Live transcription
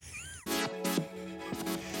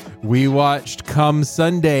We watched Come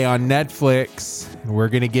Sunday on Netflix, and we're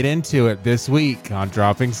going to get into it this week on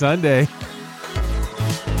Dropping Sunday.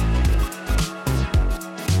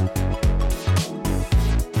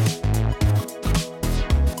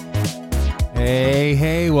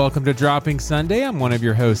 Hey, welcome to Dropping Sunday. I'm one of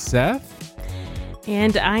your hosts, Seth.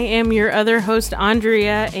 And I am your other host,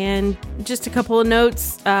 Andrea. And just a couple of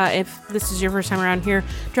notes, if this is your first time around here,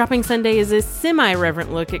 Dropping Sunday is a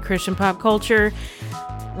semi-reverent look at Christian pop culture.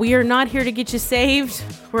 We are not here to get you saved.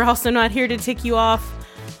 We're also not here to tick you off.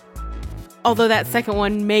 Although that second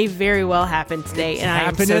one may very well happen today, and I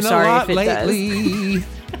am so sorry if it does.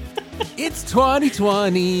 It's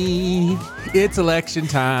 2020. It's election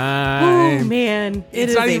time. Oh man, it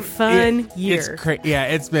is a fun year.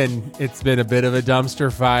 It's been a bit of a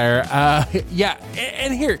dumpster fire.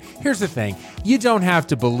 And here's the thing: you don't have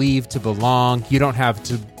to believe to belong. You don't have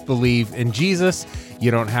to believe in Jesus. You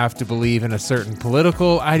don't have to believe in a certain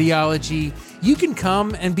political ideology. You can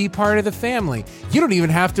come and be part of the family. You don't even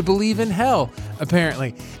have to believe in hell,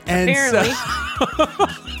 apparently.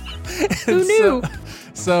 Who knew?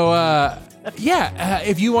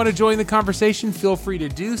 If you want to join the conversation, feel free to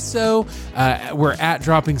do so. We're at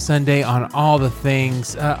Dropping Sunday on all the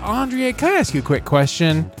things. Andrea, can I ask you a quick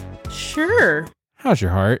question? Sure. How's your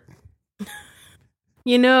heart?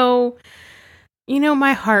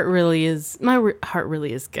 My heart really is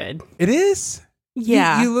good. It is?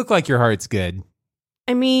 Yeah. You look like your heart's good.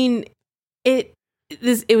 I mean, it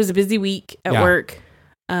was a busy week at work.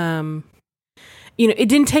 It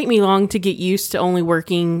didn't take me long to get used to only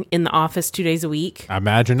working in the office 2 days a week. I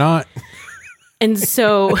imagine not. And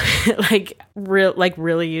so,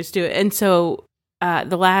 really used to it. And so,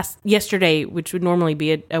 yesterday, which would normally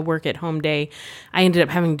be a work at home day, I ended up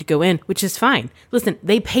having to go in, which is fine. Listen,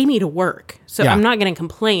 they pay me to work, so I'm not going to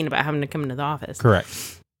complain about having to come into the office.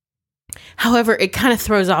 Correct. However, it kind of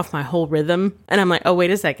throws off my whole rhythm, and I'm like, oh,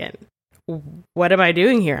 wait a second. What am I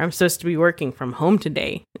doing here? I'm supposed to be working from home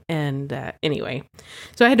today. And anyway,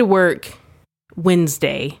 so I had to work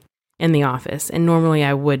Wednesday in the office, and normally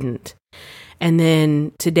I wouldn't. And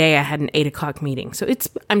then today I had an 8:00 meeting. So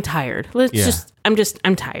I'm tired.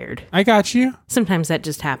 I'm tired. I got you. Sometimes that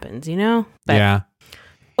just happens, But yeah.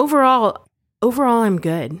 Overall, I'm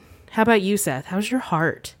good. How about you, Seth? How's your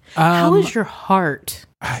heart? How is your heart?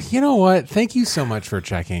 You know what? Thank you so much for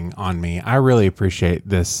checking on me. I really appreciate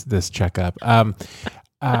this checkup.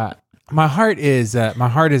 My heart is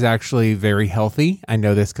actually very healthy. I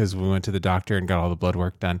know this because we went to the doctor and got all the blood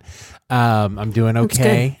work done. I'm doing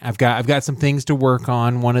okay. I've got some things to work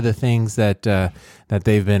on. One of the things that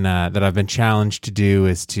I've been challenged to do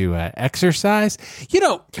is to exercise.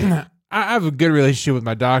 I have a good relationship with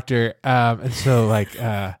my doctor, and so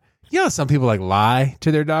some people lie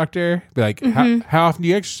to their doctor. Be like, how often do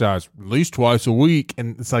you exercise? At least twice a week.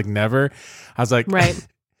 And it's like, never. I was like, right.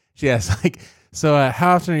 Yes. So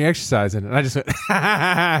how often are you exercising? And I just went,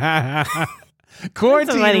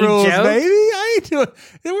 quarantine rules, joke. Baby. I ain't doing,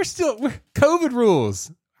 we're COVID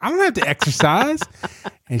rules. I don't have to exercise.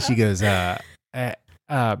 And she goes,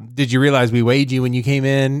 did you realize we weighed you when you came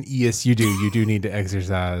in? Yes, you do. You do need to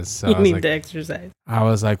exercise. So you need to exercise. I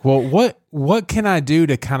was like, well, what can I do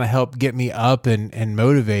to kind of help get me up and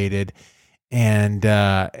motivated? And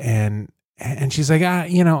she's like, I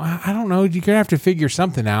don't know. You're gonna have to figure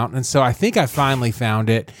something out. And so I think I finally found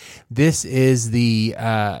it. This is the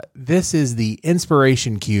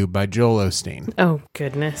Inspiration Cube by Joel Osteen. Oh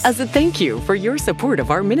goodness! As a thank you for your support of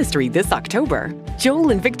our ministry this October, Joel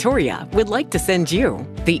and Victoria would like to send you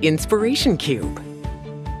the Inspiration Cube.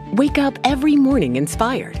 Wake up every morning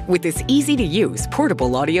inspired with this easy-to-use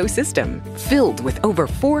portable audio system filled with over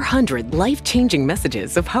 400 life-changing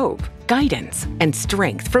messages of hope, guidance, and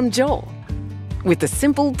strength from Joel. With the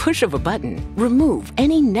simple push of a button, remove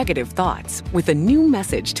any negative thoughts with a new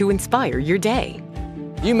message to inspire your day.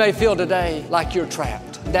 You may feel today like you're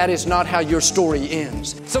trapped. That is not how your story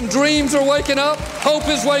ends. Some dreams are waking up, hope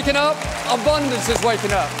is waking up, abundance is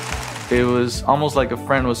waking up. It was almost like a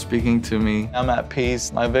friend was speaking to me. I'm at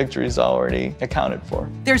peace. My victory is already accounted for.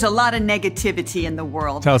 There's a lot of negativity in the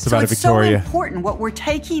world. Tell us about it, Victoria. So it's so important what we're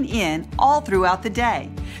taking in all throughout the day.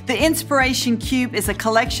 The Inspiration Cube is a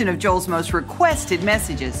collection of Joel's most requested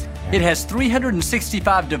messages. It has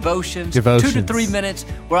 365 devotions, 2 to 3 minutes,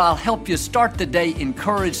 where I'll help you start the day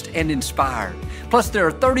encouraged and inspired. Plus, there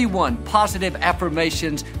are 31 positive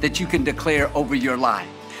affirmations that you can declare over your life.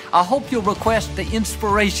 I hope you'll request the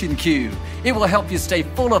Inspiration Cube. It will help you stay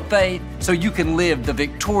full of faith so you can live the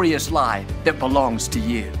victorious life that belongs to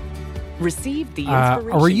you. Receive the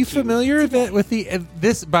Inspiration Were you Cube familiar today. with the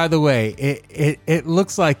this? By the way, it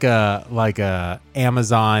looks like a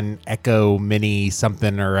Amazon Echo Mini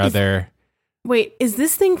something or other. Wait, is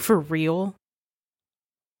this thing for real?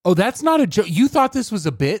 Oh, that's not a joke. You thought this was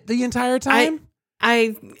a bit the entire time?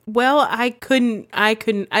 I couldn't.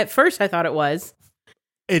 At first, I thought it was.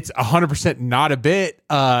 It's 100% not a bit.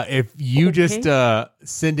 If you just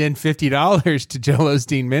send in $50 to Joel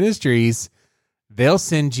Osteen Ministries, they'll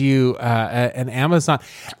send you an Amazon.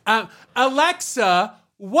 Alexa,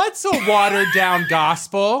 what's a watered down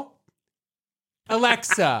gospel?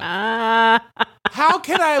 Alexa, how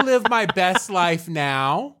can I live my best life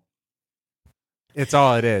now? It's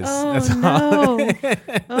all it is. Oh, That's no. all.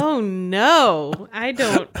 Oh, no. I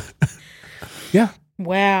don't. Yeah.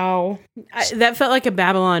 Wow. That felt like a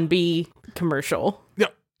Babylon Bee commercial. No,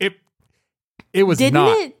 it was Didn't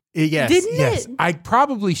not. it? Yes. Didn't yes. it? I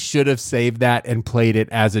probably should have saved that and played it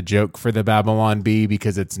as a joke for the Babylon Bee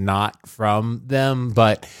because it's not from them,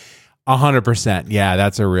 but 100%. Yeah,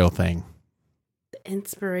 that's a real thing. The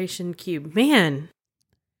Inspiration Cube. Man,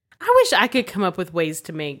 I wish I could come up with ways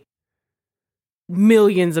to make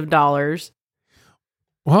millions of dollars.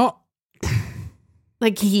 Well,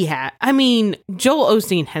 Like he had. I mean, Joel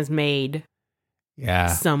Osteen has made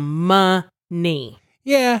some money.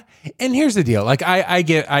 Yeah. And here's the deal. Like I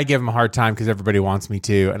give him a hard time because everybody wants me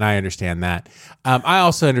to, and I understand that. I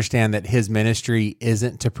also understand that his ministry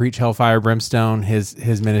isn't to preach hellfire brimstone.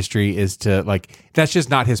 His ministry is to, like, that's just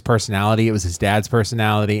not his personality. It was his dad's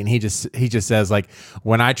personality. And he just says, like,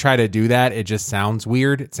 when I try to do that, it just sounds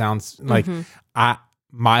weird. It sounds like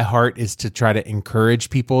my heart is to try to encourage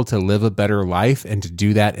people to live a better life and to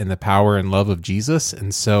do that in the power and love of Jesus.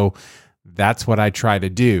 And so that's what I try to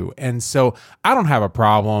do. And so I don't have a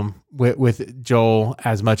problem with Joel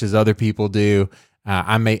as much as other people do.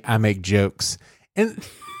 I make jokes,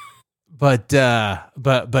 but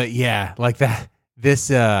yeah, like that,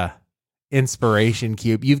 this Inspiration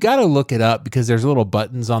Cube, you've got to look it up because there's little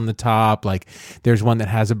buttons on the top. Like there's one that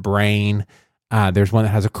has a brain. There's one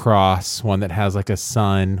that has a cross, one that has like a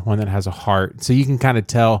sun, one that has a heart. So you can kind of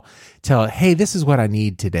tell, hey, this is what I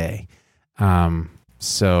need today.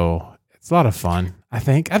 So it's a lot of fun. I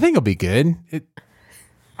think it'll be good.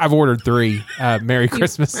 I've ordered 3. Merry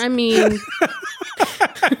Christmas. I mean,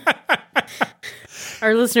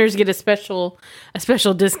 our listeners get a special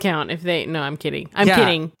discount if they. No, I'm kidding. I'm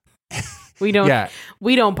kidding. We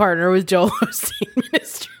don't partner with Joel Osteen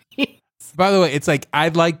Ministries. By the way, it's like,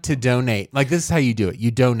 I'd like to donate. Like, this is how you do it.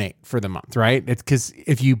 You donate for the month, right? It's because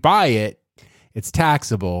if you buy it, it's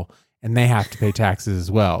taxable and they have to pay taxes as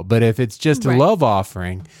well. But if it's just a love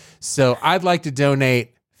offering, so I'd like to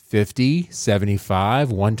donate 50,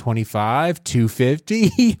 75, 125,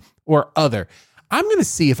 250 or other. I'm going to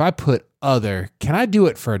see if I put other, can I do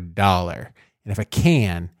it for $1? And if I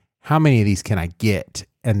can, how many of these can I get?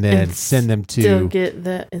 And then send them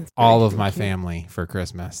to all of my family for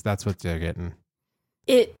Christmas. That's what they're getting.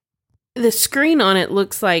 The screen on it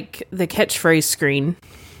looks like the catchphrase screen.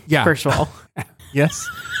 Yeah. First of all. Yes.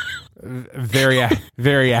 Very,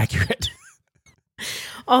 very accurate.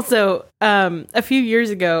 Also, a few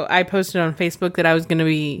years ago, I posted on Facebook that I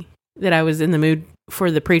was in the mood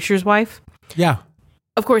for The Preacher's Wife. Yeah.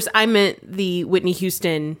 Of course, I meant the Whitney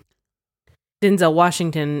Houston, Denzel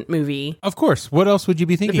Washington movie. Of course. What else would you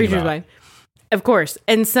be thinking The Preacher's about? Wife. Of course.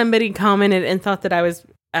 And somebody commented and thought that I was,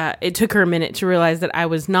 it took her a minute to realize that I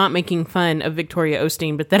was not making fun of Victoria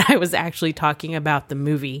Osteen, but that I was actually talking about the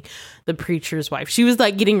movie, The Preacher's Wife. She was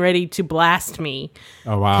like getting ready to blast me.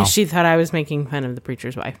 Oh, wow. Because she thought I was making fun of The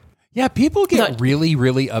Preacher's Wife. Yeah, people get really,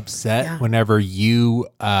 really upset whenever you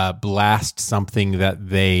blast something that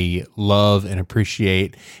they love and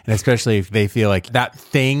appreciate, and especially if they feel like that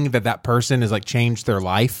thing that person has like changed their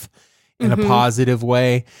life in a positive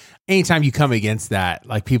way. Anytime you come against that,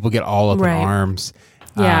 like people get all up in arms.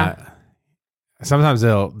 Yeah. Sometimes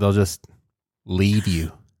they'll just leave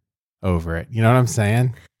you over it. You know what I'm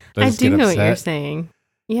saying? I do know what you're saying.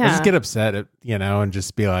 Yeah. They'll just get upset, and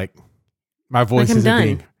just be like, my voice isn't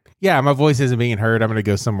being. Yeah, my voice isn't being heard. I'm going to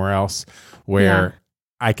go somewhere else where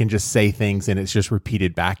I can just say things and it's just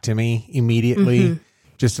repeated back to me immediately.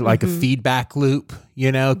 Just like a feedback loop,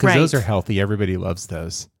 because those are healthy. Everybody loves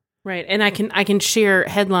those. Right. And I can share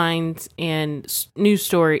headlines and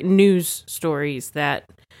news stories that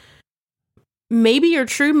maybe are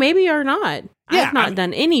true, maybe are not. Yeah, I've not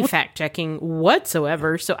done any fact checking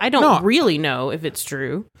whatsoever, so I don't really know if it's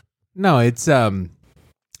true. No, it's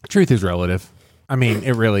truth is relative. I mean,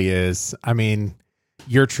 it really is. I mean,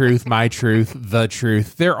 your truth, my truth, the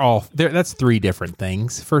truth. That's 3 different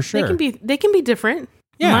things for sure. They can be different.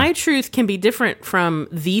 my truth can be different from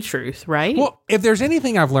the truth, right? Well, if there's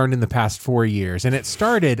anything I've learned in the past 4 years, and it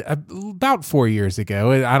started about 4 years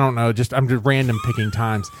ago, I don't know, I'm just random picking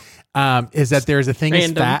times, is that there's a thing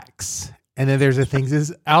as facts, and then there's a thing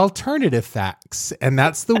as alternative facts. And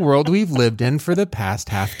that's the world we've lived in for the past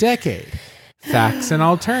half decade. Facts and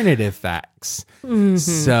alternative facts. Mm-hmm.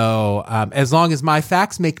 So as long as my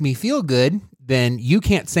facts make me feel good, then you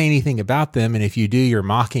can't say anything about them. And if you do, you're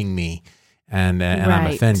mocking me. And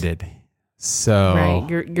I'm offended. So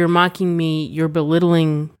you're mocking me. You're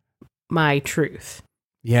belittling my truth.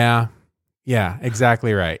 Yeah,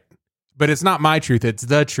 exactly right. But it's not my truth; it's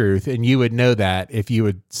the truth, and you would know that if you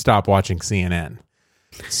would stop watching CNN.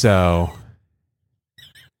 So,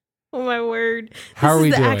 oh my word! How are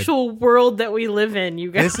we doing? This is the actual world that we live in,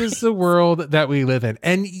 you guys. This is the world that we live in,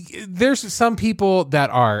 and there's some people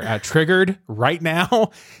that are triggered right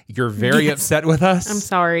now. You're very upset with us. I'm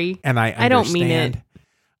sorry, and I don't mean it.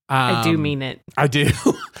 I do mean it. I do.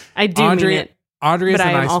 I do mean it. Andrea's a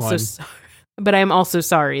nice one. But I am also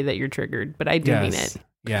sorry that you're triggered. But I do mean it.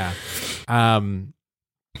 Yeah.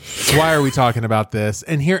 Why are we talking about this?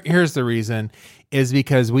 And here's the reason. Is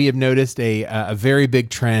because we have noticed a very big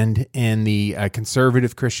trend in the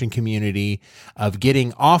conservative Christian community of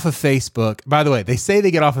getting off of Facebook. By the way, they say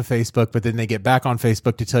they get off of Facebook, but then they get back on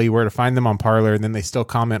Facebook to tell you where to find them on Parler, and then they still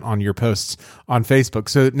comment on your posts on Facebook.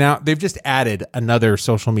 So now they've just added another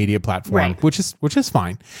social media platform, which is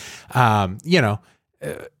fine.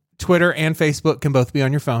 Twitter and Facebook can both be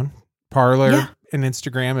on your phone. Parler and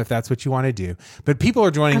Instagram, if that's what you want to do. But people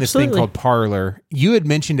are joining this thing called Parler. You had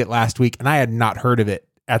mentioned it last week, and I had not heard of it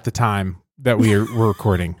at the time that we were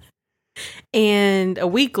recording. And a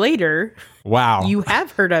week later, wow, you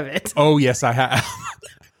have heard of it. Oh, yes, I have.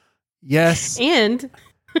 Yes.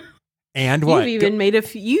 And what? You've even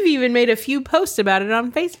made a few posts about it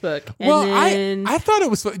on Facebook. Well, I thought it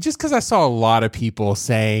was just because I saw a lot of people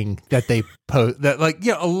saying that they post that, like,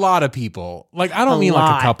 a lot of people, like, I don't mean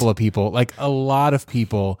like a couple of people, like a lot of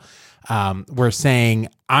people were saying,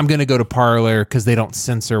 I'm going to go to Parler because they don't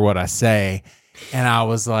censor what I say. And I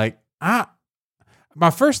was like, my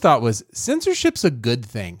first thought was censorship's a good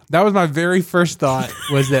thing. That was my very first thought,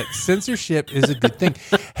 was that censorship is a good thing.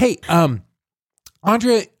 Hey,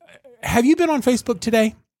 Andrea, have you been on Facebook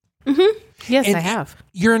today? Mm-hmm. Yes, I have.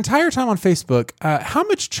 Your entire time on Facebook, how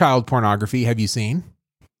much child pornography have you seen?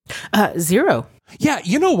 0. Yeah,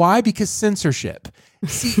 you know why? Because censorship.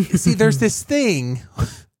 See, there's this thing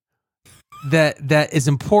that is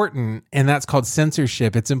important, and that's called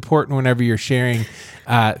censorship. It's important whenever you're sharing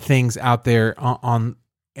things out there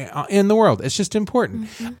in the world. It's just important.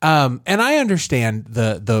 Mm-hmm. And I understand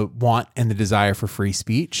the want and the desire for free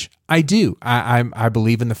speech. I do. I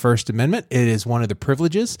believe in the First Amendment. It is one of the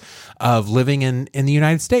privileges of living in the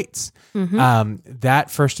United States. Mm-hmm. That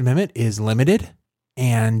First Amendment is limited,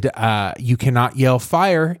 and you cannot yell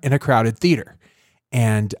fire in a crowded theater.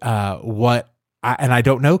 And I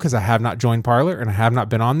don't know, because I have not joined Parler and I have not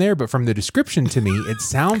been on there, but from the description to me, it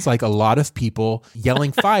sounds like a lot of people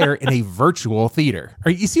yelling fire in a virtual theater.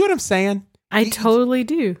 You see what I'm saying? I totally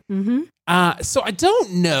do. Mm-hmm. So I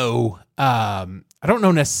don't know. I don't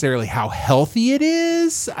know necessarily how healthy it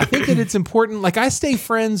is. I think that it's important. Like, I stay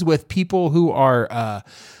friends with people who are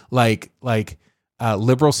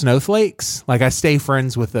liberal snowflakes. Like, I stay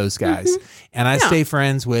friends with those guys, mm-hmm. and I stay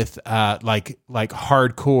friends with like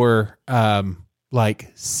hardcore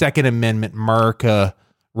like Second Amendment America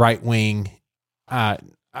right wing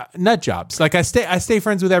nut jobs. Like, I stay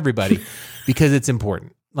friends with everybody because it's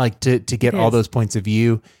important. Like to get all those points of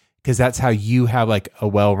view, because that's how you have like a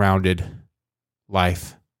well-rounded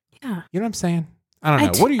life. Yeah. You know what I'm saying? I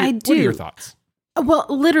don't know. What are your thoughts? Well,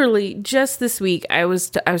 literally just this week, I was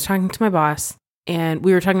talking to my boss, and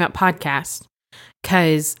we were talking about podcasts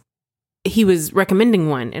because he was recommending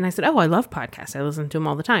one. And I said, oh, I love podcasts. I listen to them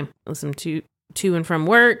all the time. I listen to and from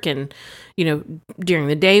work, and, during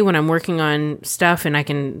the day when I'm working on stuff and I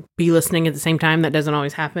can be listening at the same time. That doesn't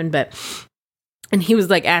always happen. And he was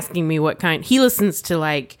like asking me what kind. He listens to,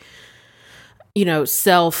 like,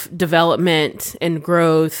 self-development and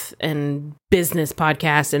growth and business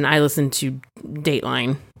podcasts, and I listen to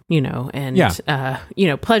Dateline,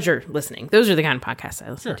 and pleasure listening. Those are the kind of podcasts I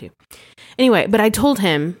listen to. Anyway, but I told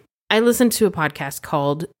him I listened to a podcast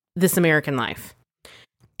called This American Life.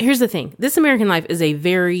 Here's the thing. This American Life is a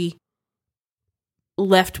very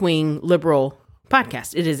left-wing liberal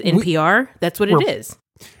podcast. It is NPR. That's what it is.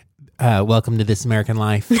 Welcome to This American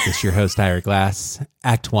Life. This is your host, Ira Glass.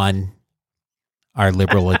 Act 1. Our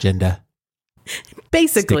liberal agenda.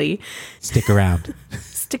 Basically. Stick around.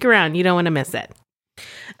 Stick around. You don't want to miss it.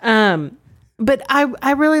 But But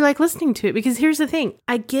I really like listening to it because here's the thing.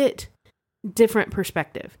 I get different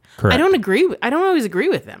perspective. Correct. I don't always agree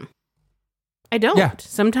with them. I don't. Yeah.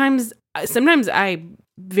 Sometimes I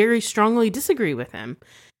very strongly disagree with them.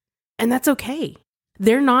 And that's okay.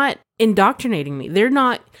 They're not indoctrinating me. They're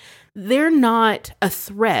not a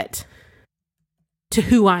threat to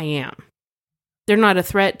who I am. They're not a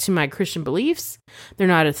threat to my Christian beliefs. They're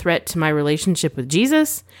not a threat to my relationship with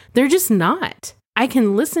Jesus. They're just not. I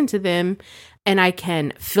can listen to them and I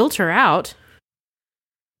can filter out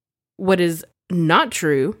what is not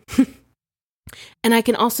true. And I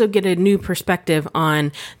can also get a new perspective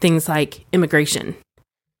on things like immigration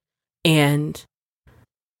and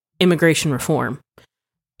immigration reform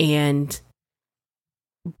and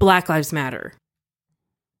Black Lives Matter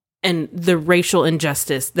and the racial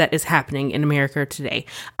injustice that is happening in America today.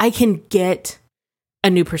 I can get a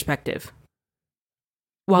new perspective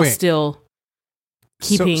while still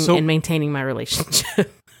keeping and maintaining my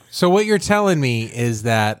relationship. So what you're telling me is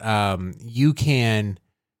that you can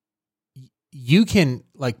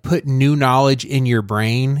like put new knowledge in your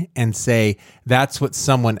brain and say that's what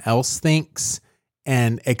someone else thinks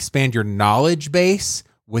and expand your knowledge base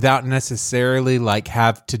without necessarily like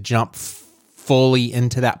have to jump fully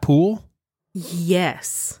into that pool?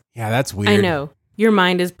 Yes. Yeah, that's weird. I know. Your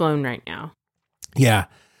mind is blown right now. Yeah.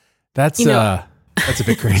 That's a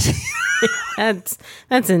bit crazy. That's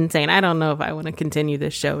insane. I don't know if I want to continue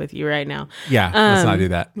this show with you right now. Yeah, let's not do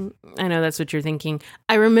that. I know that's what you're thinking.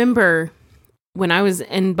 I remember when I was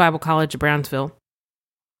in Bible college at Brownsville,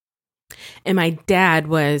 and my dad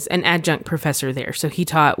was an adjunct professor there. So he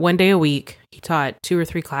taught 1 day a week. He taught 2 or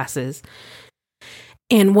 3 classes.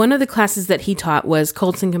 And one of the classes that he taught was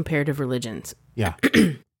cults and comparative religions. Yeah.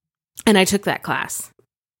 And I took that class.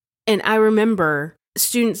 And I remember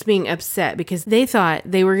students being upset because they thought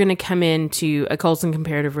they were going to come into a cults and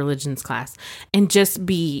comparative religions class and just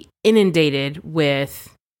be inundated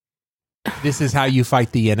with... This is how you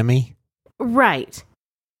fight the enemy? Right.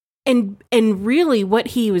 And really what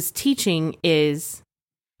he was teaching is,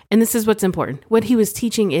 and this is what's important, what he was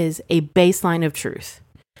teaching is a baseline of truth.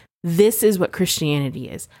 This is what Christianity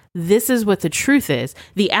is. This is what the truth is.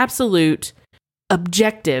 The absolute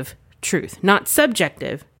objective truth, not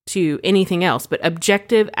subjective to anything else, but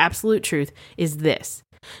objective, absolute truth is this.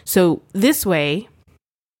 So this way,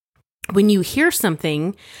 when you hear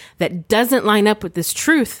something that doesn't line up with this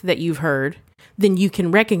truth that you've heard, then you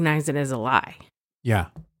can recognize it as a lie. Yeah,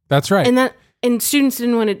 that's right. And students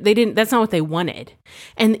that's not what they wanted.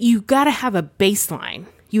 And you got to have a baseline.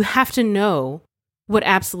 You have to know what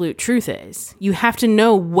absolute truth is. You have to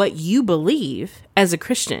know what you believe as a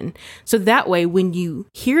Christian. So that way, when you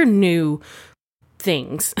hear new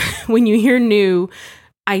things, when you hear new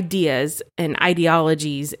ideas and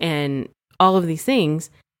ideologies and all of these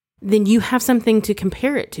things, then you have something to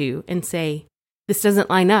compare it to and say, this doesn't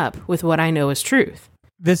line up with what I know is truth.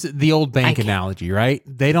 This is the old bank analogy, right?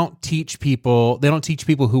 They don't teach people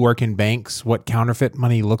who work in banks what counterfeit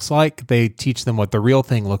money looks like. They teach them what the real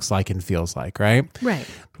thing looks like and feels like, right? Right.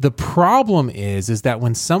 The problem is that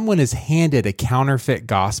when someone is handed a counterfeit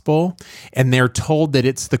gospel and they're told that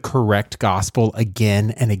it's the correct gospel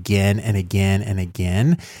again and again and again and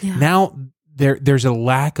again, now there's a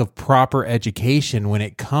lack of proper education when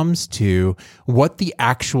it comes to what the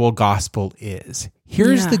actual gospel is.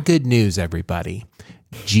 Here's the good news, everybody.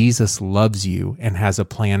 Jesus loves you and has a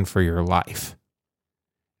plan for your life.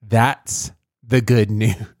 That's the good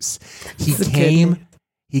news.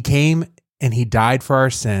 He came and he died for our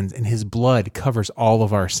sins, and his blood covers all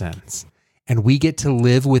of our sins. And we get to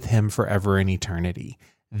live with him forever in eternity.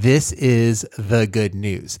 This is the good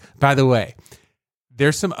news. By the way,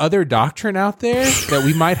 there's some other doctrine out there that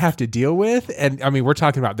we might have to deal with. And I mean, we're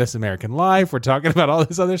talking about This American Life. We're talking about all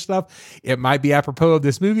this other stuff. It might be apropos of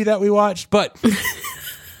this movie that we watched, but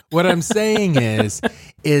what I'm saying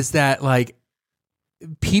is that like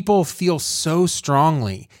people feel so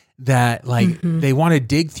strongly that like they want to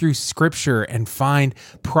dig through scripture and find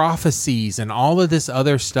prophecies and all of this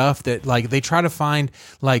other stuff that like they try to find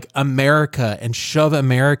like America and shove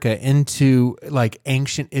America into like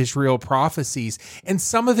ancient Israel prophecies. And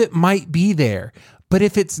some of it might be there, but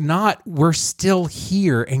if it's not, we're still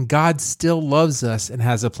here and God still loves us and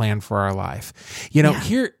has a plan for our life. You know,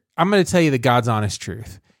 here, I'm going to tell you the God's honest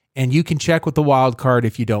truth, and you can check with the wild card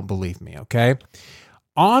if you don't believe me. Okay.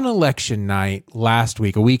 On election night last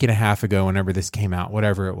week, a week and a half ago, whenever this came out,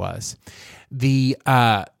 whatever it was, the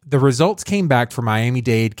results came back for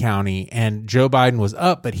Miami-Dade County, and Joe Biden was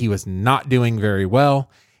up, but he was not doing very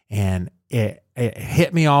well. And it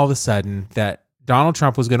hit me all of a sudden that Donald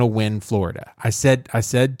Trump was going to win Florida. I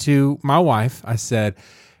said to my wife, I said,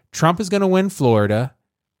 Trump is going to win Florida.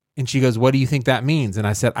 And she goes, what do you think that means? And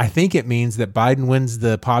I said, I think it means that Biden wins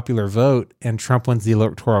the popular vote and Trump wins the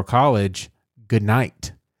Electoral College. Good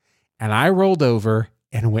night. And I rolled over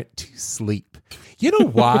and went to sleep. You know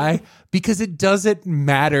why? Because it doesn't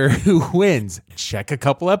matter who wins. Check a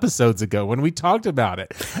couple episodes ago when we talked about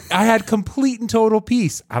it. I had complete and total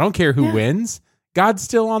peace. I don't care who wins. God's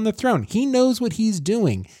still on the throne. He knows what he's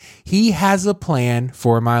doing. He has a plan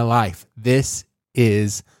for my life. This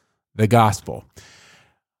is the gospel.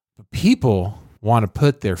 But people want to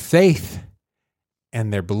put their faith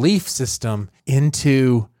and their belief system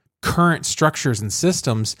into current structures and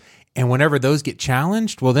systems. And whenever those get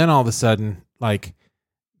challenged, well, then all of a sudden, like,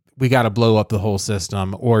 we got to blow up the whole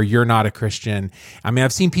system, or you're not a Christian. I mean,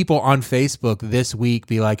 I've seen people on Facebook this week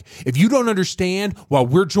be like, if you don't understand while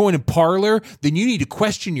we're joining Parler, then you need to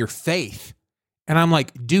question your faith. And I'm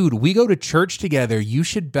like, dude, we go to church together. You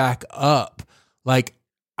should back up. Like,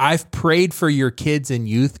 I've prayed for your kids in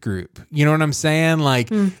youth group. You know what I'm saying?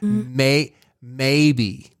 Like,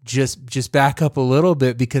 maybe just back up a little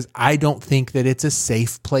bit, because I don't think that it's a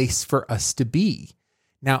safe place for us to be.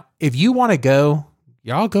 Now, if you want to go,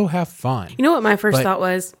 y'all go have fun. You know what my first thought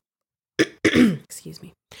was? Excuse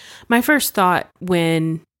me. My first thought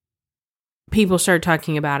when people started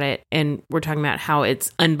talking about it and we're talking about how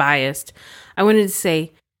it's unbiased, I wanted to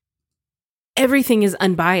say everything is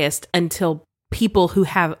unbiased until people who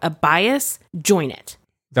have a bias join it.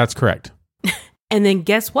 That's correct. And then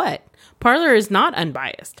guess what? Parler is not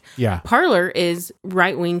unbiased. Yeah. Parler is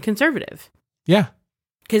right-wing conservative. Yeah.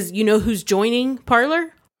 Because you know who's joining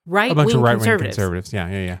Parler? A bunch of right-wing conservatives.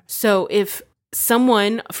 Yeah. So if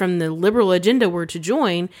someone from the liberal agenda were to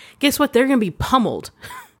join, guess what? They're going to be pummeled.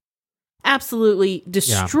 Absolutely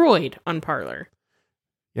destroyed on Parler.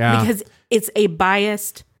 Yeah. Because it's a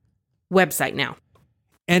biased website now.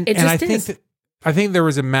 And I think there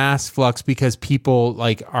was a mass flux because people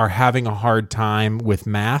like are having a hard time with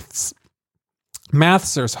maths.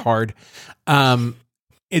 Maths is hard.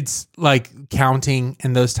 It's like counting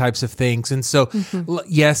and those types of things. And so,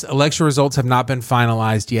 yes, election results have not been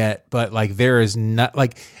finalized yet, but like there is not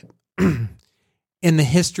like in the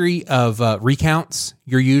history of recounts,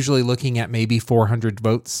 you're usually looking at maybe 400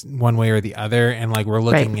 votes one way or the other. And like we're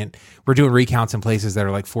doing recounts in places that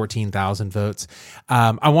are like 14,000 votes.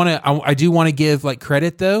 I do want to give like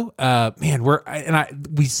credit though.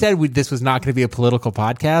 We said this was not going to be a political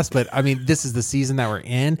podcast, but I mean, this is the season that we're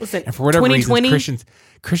in. Listen, and for whatever reason,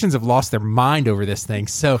 Christians have lost their mind over this thing.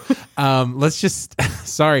 So let's just,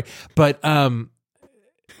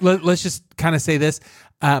 let's just kind of say this.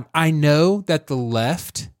 I know that the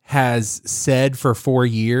left has said for 4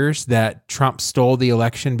 years that Trump stole the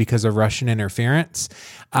election because of Russian interference.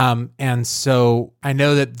 And so I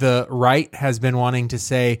know that the right has been wanting to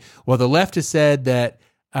say, well, the left has said that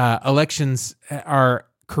elections are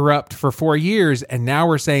corrupt for 4 years, and now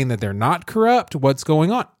we're saying that they're not corrupt. What's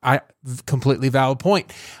going on? Completely valid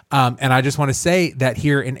point. And I just want to say that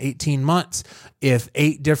here in 18 months, if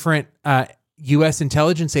 8 different U.S.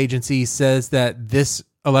 intelligence agencies says that this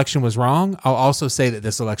election was wrong, I'll also say that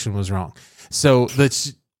this election was wrong. So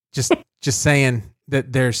let's just saying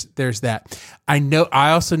that there's that.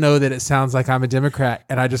 I also know that it sounds like I'm a Democrat,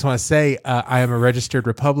 and I just want to say I am a registered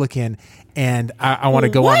Republican, and I want to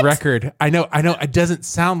go on record. I know it doesn't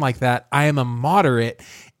sound like that. I am a moderate.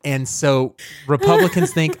 And so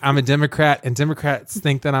Republicans think I'm a Democrat and Democrats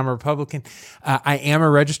think that I'm a Republican. I am a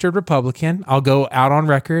registered Republican. I'll go out on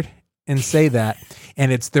record and say that.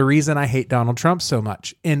 And it's the reason I hate Donald Trump so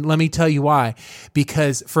much. And let me tell you why.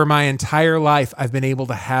 Because for my entire life, I've been able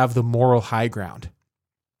to have the moral high ground.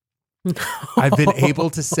 I've been able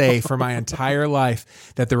to say for my entire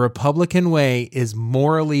life that the Republican way is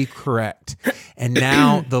morally correct. And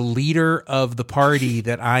now the leader of the party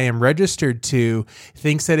that I am registered to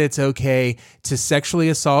thinks that it's okay to sexually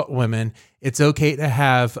assault women. It's okay to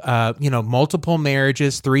have, multiple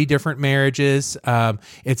marriages, 3 different marriages.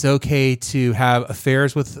 It's okay to have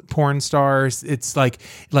affairs with porn stars. It's like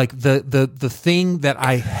the thing that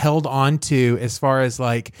I held on to as far as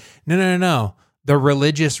like, no. The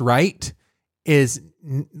religious right is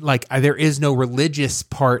like, there is no religious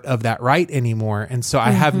part of that right anymore. And so I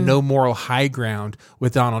have no moral high ground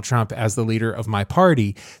with Donald Trump as the leader of my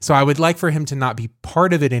party. So I would like for him to not be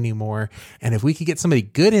part of it anymore. And if we could get somebody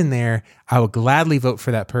good in there, I would gladly vote for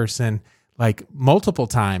that person like multiple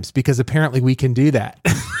times, because apparently we can do that.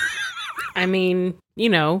 I mean,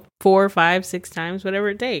 4, 5, 6 times, whatever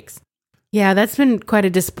it takes. Yeah, that's been quite a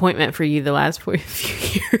disappointment for you the last few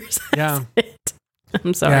years. Yeah.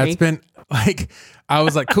 I'm sorry. Yeah, it's been Like, I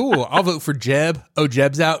was like, cool, I'll vote for Jeb. Oh,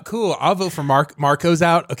 Jeb's out. Cool. I'll vote for Marco's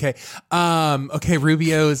out. Okay. Okay.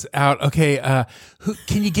 Rubio's out. Okay.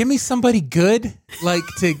 Can you give me somebody good, like,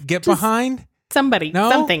 to get behind? Somebody. No?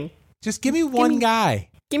 Something. Just give me one guy.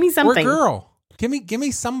 Give me something. Or girl. Give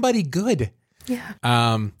me somebody good. Yeah.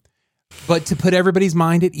 But to put everybody's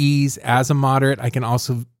mind at ease, as a moderate, I can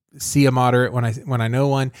also see a moderate when I know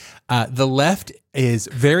one. The left is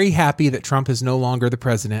very happy that Trump is no longer the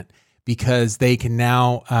president, because they can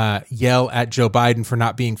now yell at Joe Biden for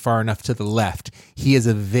not being far enough to the left. He's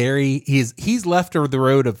left of the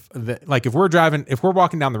road of like, if we're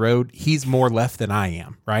walking down the road, he's more left than I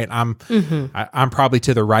am, right? I'm probably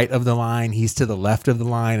to the right of the line. He's to the left of the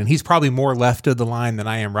line, and he's probably more left of the line than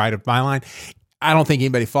I am right of my line. I don't think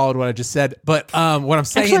anybody followed what I just said, but what I'm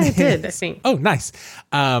saying Actually, I did, I think. Oh, nice.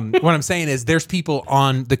 What I'm saying is there's people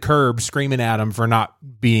on the curb screaming at him for not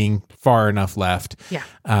being far enough left. Yeah.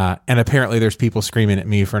 And apparently there's people screaming at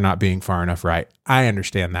me for not being far enough right. I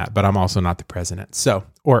understand that, but I'm also not the president.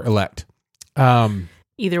 Or elect.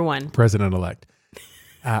 Either one. President-elect.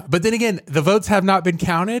 But then again, the votes have not been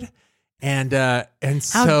counted. And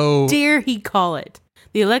so... How dare he call it?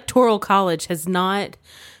 The Electoral College has not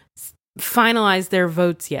finalized their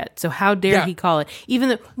votes yet. So how dare he call it? Even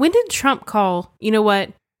though, when did Trump call, you know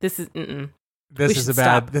what? This is a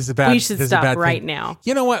bad We should stop right now.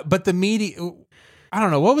 You know what? But the media, I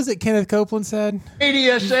don't know. What was it Kenneth Copeland said?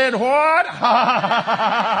 Media said what?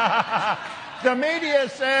 The media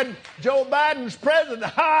said Joe Biden's president.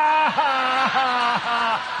 Ha ha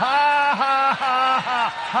ha ha ha ha ha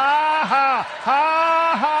ha ha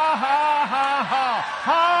ha ha ha ha.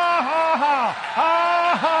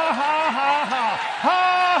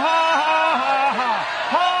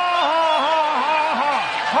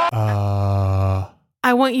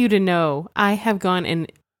 I want you to know I have gone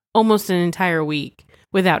almost an entire week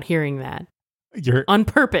without hearing that. On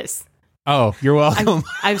purpose. Oh, you're welcome.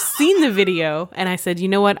 I've seen the video and I said, you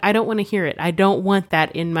know what? I don't want to hear it. I don't want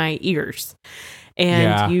that in my ears.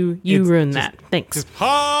 And you ruined that. Thanks.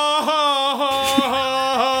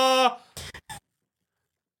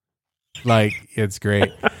 Like, it's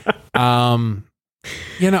great. But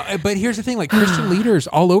here's the thing, like, Christian leaders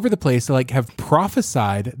all over the place, like, have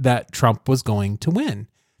prophesied that Trump was going to win.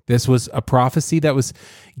 This was a prophecy that was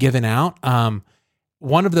given out.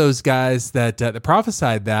 One of those guys that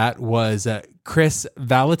prophesied that was Chris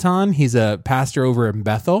Vallotton. He's a pastor over in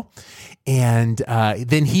Bethel. And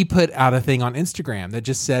then he put out a thing on Instagram that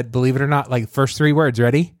just said, believe it or not, like, first 3 words,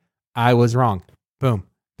 ready? I was wrong. Boom.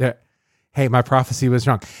 There. Hey, my prophecy was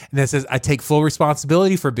wrong. And then it says, I take full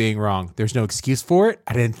responsibility for being wrong. There's no excuse for it.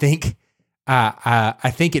 I didn't think,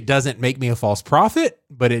 I think it doesn't make me a false prophet,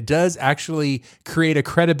 but it does actually create a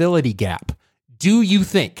credibility gap. Do you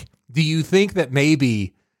think that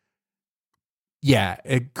maybe,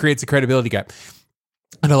 it creates a credibility gap?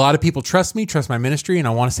 And a lot of people trust me, trust my ministry. And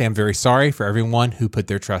I want to say I'm very sorry for everyone who put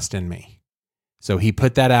their trust in me. So he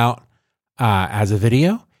put that out as a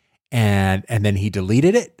video and then he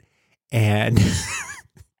deleted it. And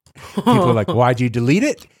people are like, why'd you delete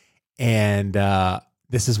it? And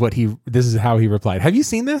this is how he replied. Have you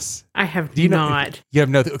seen this? I have not. You have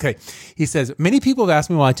no. Okay. He says, many people have asked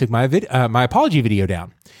me why I took my apology video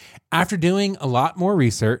down. After doing a lot more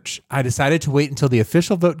research, I decided to wait until the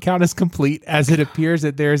official vote count is complete, as it appears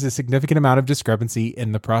that there is a significant amount of discrepancy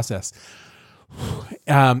in the process.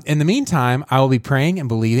 In the meantime, I will be praying and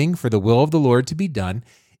believing for the will of the Lord to be done.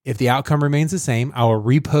 If the outcome remains the same, I will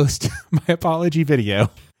repost my apology video.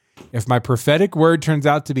 If my prophetic word turns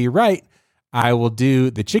out to be right, I will do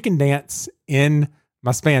the chicken dance in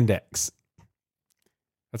my spandex.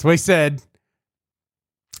 That's what he said.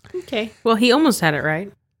 Okay. Well, he almost had it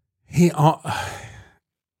right. It's a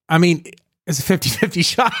 50-50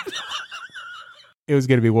 shot. It was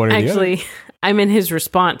going to be one or the other. Actually, his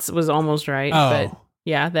response was almost right. Oh. But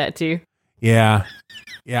yeah, that too. Yeah.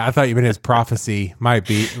 Yeah, I thought you meant his prophecy might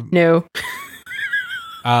be. No.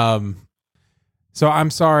 So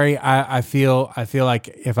I'm sorry. I feel like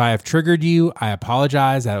if I have triggered you, I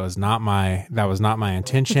apologize. That was not my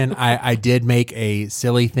intention. I did make a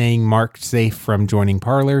silly thing marked safe from joining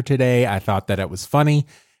Parler today. I thought that it was funny,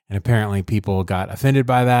 and apparently people got offended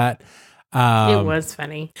by that. It was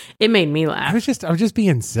funny. It made me laugh. I was just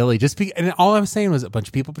being silly. And all I was saying was a bunch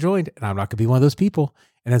of people joined, and I'm not gonna be one of those people.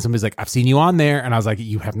 And then somebody's like, I've seen you on there. And I was like,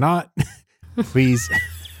 you have not. Please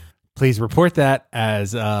report that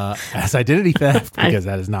as identity theft, because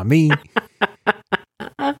that is not me.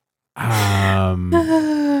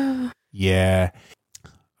 Yeah.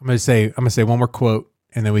 I'm going to say one more quote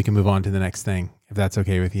and then we can move on to the next thing, if that's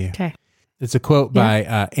okay with you. Okay. It's a quote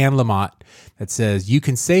by Anne Lamott that says, "You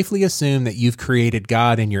can safely assume that you've created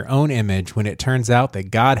God in your own image when it turns out that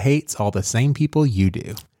God hates all the same people you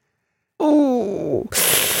do." Oh,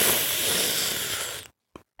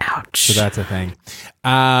 ouch. So that's a thing.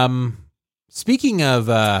 Speaking of,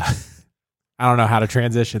 I don't know how to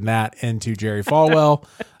transition that into Jerry Falwell,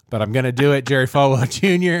 but I'm going to do it. Jerry Falwell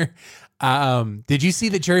Jr. Did you see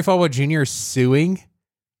that Jerry Falwell Jr. is suing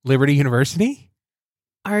Liberty University?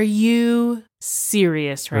 Are you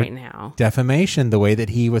serious right now? Defamation. The way that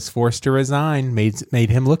he was forced to resign made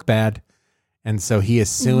him look bad. And so he is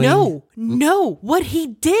suing. No. What he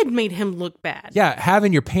did made him look bad. Yeah,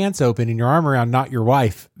 having your pants open and your arm around not your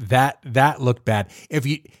wife, that looked bad. If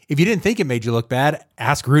you didn't think it made you look bad,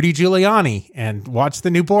 ask Rudy Giuliani and watch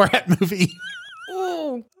the new Borat movie.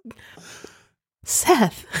 Oh,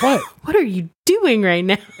 Seth. What? What are you doing right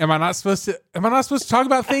now? Am I not supposed to talk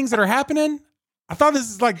about things that are happening? I thought this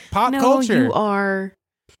is like pop culture.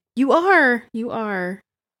 You are.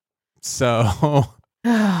 So,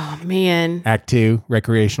 oh man. Act 2,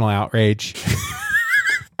 recreational outrage.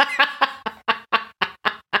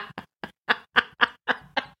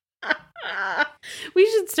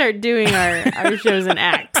 We should start doing our shows in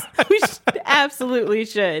acts. We absolutely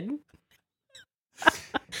should.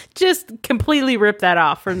 Just completely rip that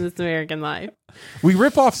off from This American Life. We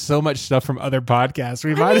rip off so much stuff from other podcasts.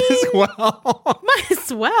 We might as well. Might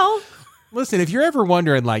as well. Listen, if you're ever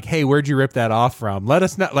wondering, like, hey, where'd you rip that off from? Let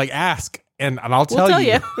us know. Like, ask, and I'll tell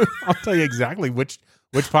you. I'll tell you exactly which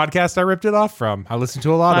podcast I ripped it off from. I listen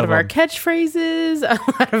to a lot of our catchphrases, a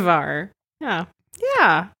lot of our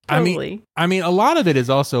totally. I mean, a lot of it is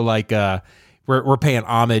also like we're paying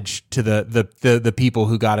homage to the people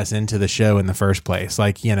who got us into the show in the first place.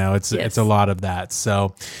 Like, you know, it's a lot of that.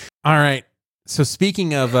 So, all right. So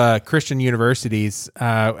speaking of Christian universities,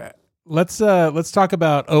 let's talk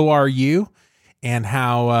about ORU and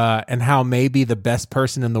how maybe the best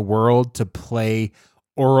person in the world to play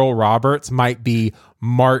Oral Roberts might be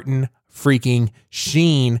Martin freaking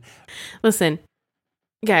Sheen. Listen,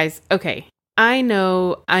 guys. Okay, I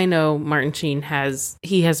know. Martin Sheen has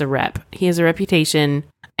a rep. He has a reputation.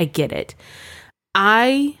 I get it.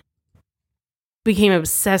 I became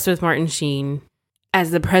obsessed with Martin Sheen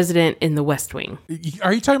as the president in The West Wing.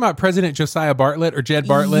 Are you talking about President Josiah Bartlett or Jed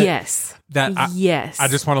Bartlett? Yes. Yes. I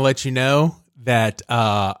just want to let you know that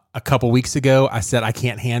a couple weeks ago, I said I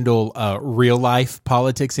can't handle real life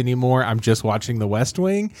politics anymore. I'm just watching The West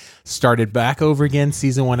Wing. Started back over again,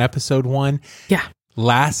 season 1, episode 1. Yeah.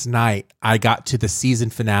 Last night, I got to the season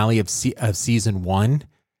finale of season 1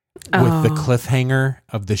 with the cliffhanger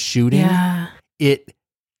of the shooting. Yeah. It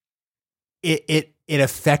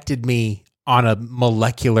affected me on a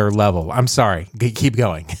molecular level. I'm sorry. Keep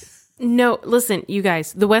going. No, listen, you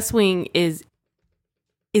guys. The West Wing is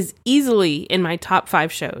easily in my top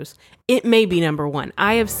 5 shows. It may be number 1.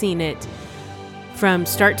 I have seen it from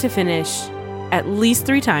start to finish at least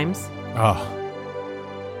 3 times. Oh.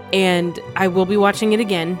 And I will be watching it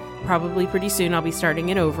again probably pretty soon. I'll be starting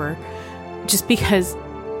it over just because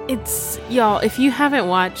it's, y'all, if you haven't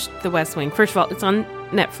watched The West Wing, first of all, it's on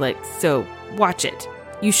Netflix, so watch it.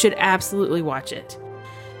 You should absolutely watch it.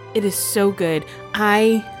 It is so good.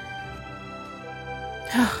 How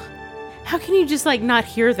can you just like not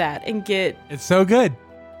hear that and get... It's so good.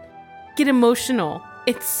 Get emotional.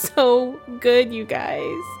 It's so good, you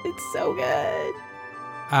guys. It's so good.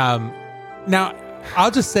 Now,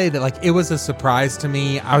 I'll just say that like it was a surprise to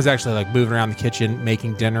me. I was actually like moving around the kitchen,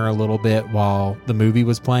 making dinner a little bit while the movie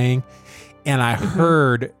was playing. And I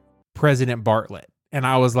heard President Bartlett. And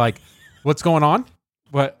I was like, what's going on?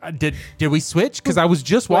 What did we switch? Because I was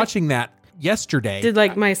just watching that yesterday. Did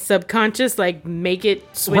like my subconscious like make it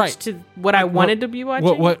switch to what I wanted to be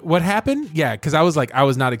watching? What happened? Yeah, because I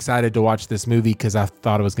was not excited to watch this movie because I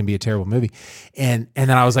thought it was going to be a terrible movie, and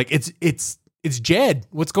then I was like, it's Jed.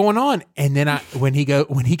 What's going on? And then when he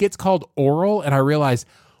gets called Oral, and I realized,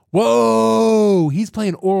 whoa, he's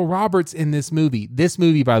playing Oral Roberts in this movie. This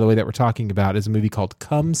movie, by the way, that we're talking about is a movie called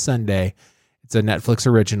Come Sunday. It's a Netflix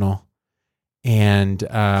original. And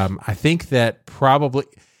I think that probably...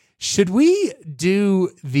 Should we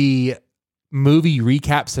do the movie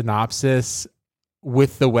recap synopsis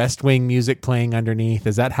with the West Wing music playing underneath?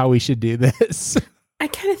 Is that how we should do this? I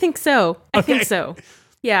kind of think so. I think so.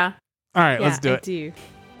 Yeah. All right, let's do it. I do.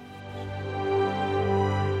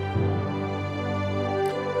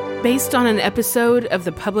 Based on an episode of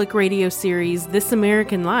the public radio series This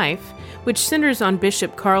American Life, which centers on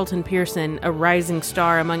Bishop Carlton Pearson, a rising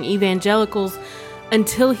star among evangelicals,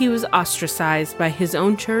 until he was ostracized by his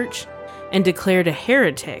own church and declared a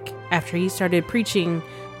heretic after he started preaching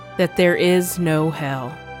that there is no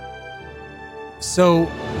hell. So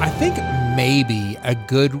I think maybe a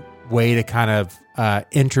good way to kind of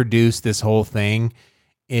introduce this whole thing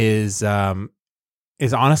is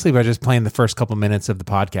honestly by just playing the first couple minutes of the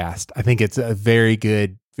podcast. I think it's a very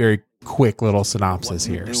good, very quick little synopsis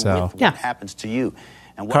here. So what happens to you?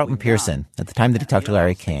 Carlton Pearson, at the time that he talked to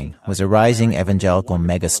Larry King, was a rising evangelical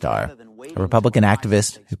megastar, a Republican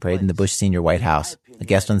activist who prayed in the Bush Senior White House, a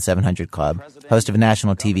guest on the 700 Club, host of a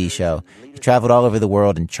national TV show. He traveled all over the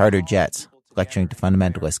world in chartered jets, lecturing to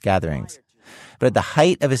fundamentalist gatherings. But at the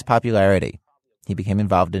height of his popularity, he became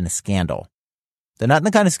involved in a scandal. Though not in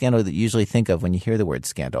the kind of scandal that you usually think of when you hear the word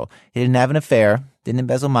scandal. He didn't have an affair, didn't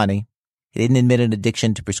embezzle money, he didn't admit an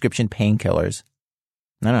addiction to prescription painkillers.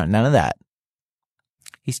 No, none of that.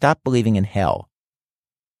 He stopped believing in hell.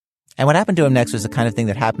 And what happened to him next was the kind of thing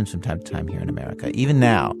that happens from time to time here in America. Even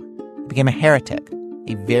now, he became a heretic,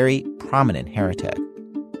 a very prominent heretic,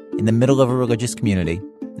 in the middle of a religious community,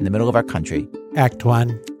 in the middle of our country. Act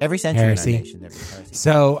 1. Every century heresy. in our nation, there's heresy.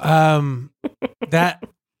 So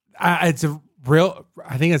it's a real,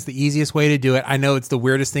 I think it's the easiest way to do it. I know it's the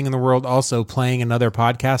weirdest thing in the world also playing another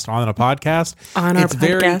podcast on a podcast.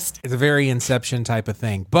 It's a very Inception type of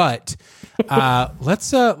thing. But let's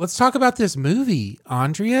talk about this movie,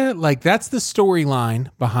 Andrea. Like, that's the storyline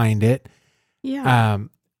behind it. Yeah.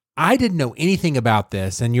 I didn't know anything about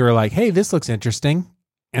this, and you were like, hey, this looks interesting.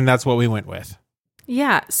 And that's what we went with.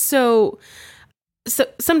 Yeah. So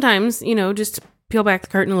sometimes, just peel back the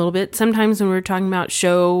curtain a little bit. Sometimes when we're talking about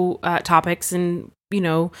show topics and,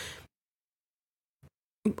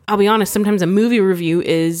 I'll be honest, sometimes a movie review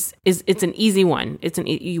it's an easy one.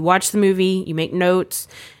 You watch the movie, you make notes,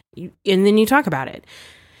 and then you talk about it.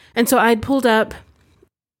 And so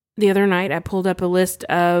the other night, I pulled up a list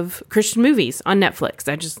of Christian movies on Netflix.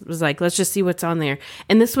 I just was like, let's just see what's on there.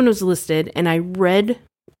 And this one was listed, and I read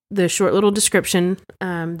the short little description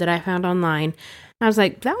that I found online. I was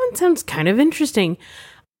like, that one sounds kind of interesting.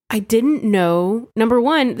 I didn't know, number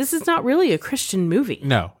one, this is not really a Christian movie.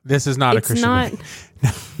 No, this is not a Christian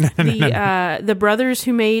movie. No. The brothers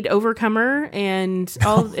who made Overcomer and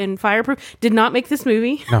Fireproof did not make this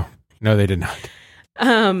movie. No, they did not.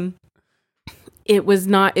 It was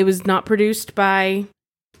not produced by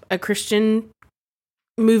a Christian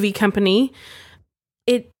movie company.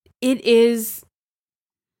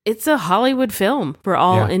 It's a Hollywood film for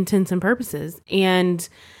all intents and purposes. And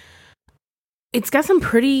it's got some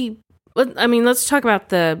let's talk about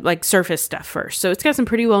the surface stuff first. So it's got some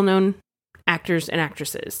pretty well-known actors and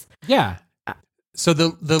actresses. Yeah. So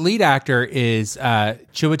the lead actor is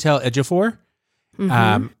Chiwetel Ejiofor.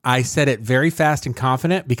 Mm-hmm. I said it very fast and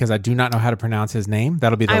confident because I do not know how to pronounce his name.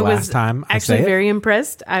 That'll be the last time I say it. I was actually very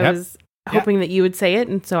impressed. I was hoping that you would say it,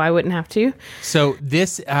 and so I wouldn't have to. So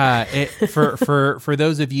this, for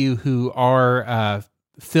those of you who are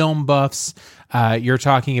film buffs, you're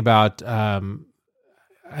talking about an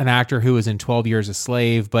actor who was in 12 Years a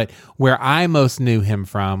Slave, but where I most knew him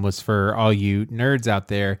from was, for all you nerds out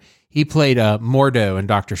there, he played Mordo in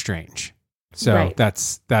Doctor Strange. So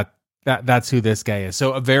that's who this guy is.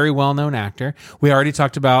 So a very well-known actor. We already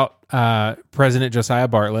talked about President Josiah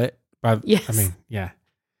Bartlett. Yes. I mean, yeah.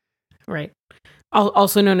 Right.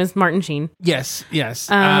 Also known as Martin Sheen. Yes. Jason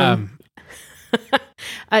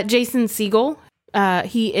Segel.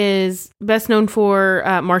 He is best known for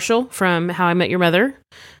Marshall from How I Met Your Mother.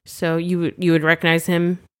 So you would recognize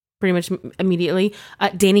him pretty much immediately.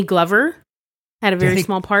 Danny Glover had a very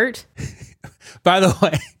small part. By the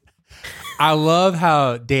way, I love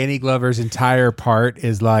how Danny Glover's entire part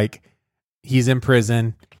is like, he's in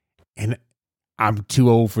prison and I'm too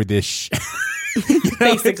old for this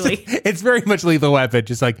basically. It's very much Lethal Weapon.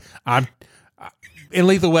 Just like, in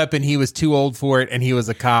Lethal Weapon, he was too old for it and he was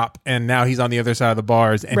a cop, and now he's on the other side of the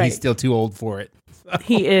bars and he's still too old for it. So.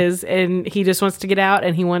 He is, and he just wants to get out,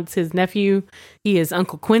 and he wants his nephew. He is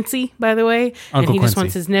Uncle Quincy, by the way, just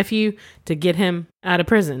wants his nephew to get him out of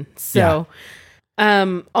prison. So,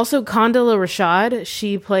 also Condola Rashad,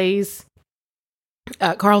 she plays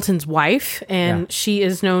Carlton's wife, and she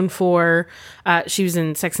is known for, she was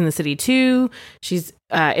in Sex and the City 2. She's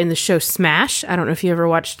in the show Smash. I don't know if you ever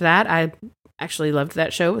watched that. I actually loved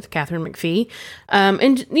that show with Catherine McPhee.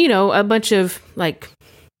 And, a bunch of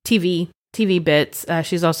TV bits.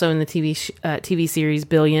 She's also in the TV series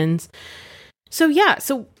Billions.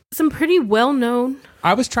 So some pretty well-known.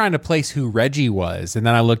 I was trying to place who Reggie was, and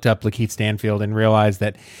then I looked up Lakeith Stanfield and realized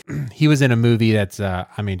that he was in a movie that's,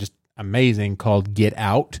 just amazing, called Get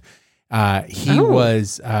Out. He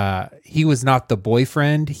was not the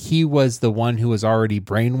boyfriend. He was the one who was already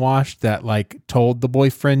brainwashed that told the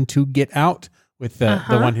boyfriend to get out with the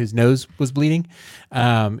one whose nose was bleeding.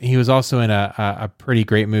 He was also in a pretty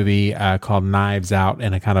great movie called Knives Out,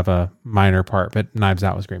 in a kind of a minor part, but Knives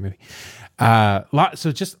Out was a great movie.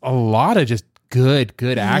 So just a lot of just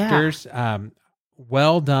good actors.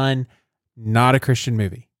 Well done. Not a Christian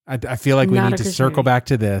movie. I feel like we need to circle back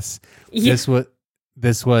to this. Yeah.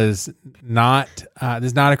 This was not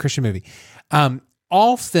a Christian movie.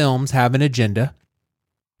 All films have an agenda.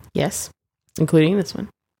 Yes, including this one.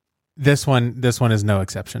 This one is no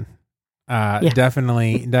exception.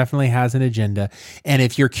 Definitely has an agenda. And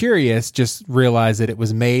if you're curious, just realize that it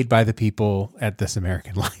was made by the people at This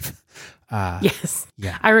American Life. Yes.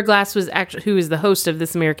 Yeah. Ira Glass was actually, who is the host of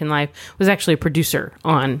This American Life, was actually a producer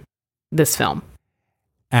on this film.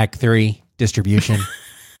 Act 3, distribution.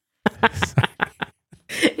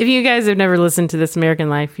 If you guys have never listened to This American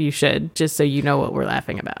Life, you should, just so you know what we're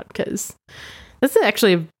laughing about, because this is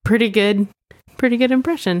actually a pretty good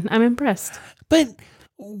impression. I'm impressed. But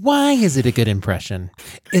why is it a good impression?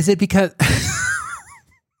 Is it because...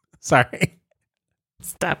 Sorry.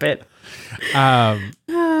 Stop it. Oh,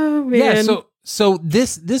 man. Yeah, so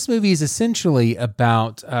this movie is essentially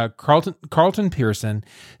about Carlton Pearson,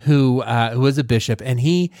 who was a bishop, and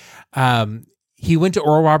he went to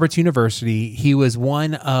Oral Roberts University. He was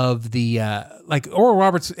one of the Oral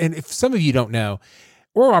Roberts, and if some of you don't know,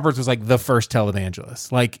 Oral Roberts was like the first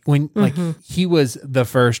televangelist. Like he was the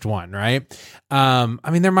first one, right? I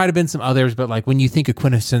mean, there might have been some others, but like when you think of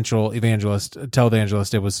quintessential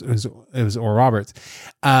televangelist, it was Oral Roberts.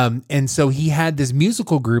 And so he had this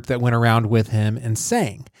musical group that went around with him and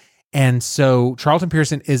sang. And so Charlton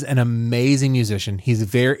Pearson is an amazing musician. He's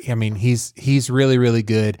he's really, really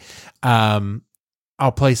good.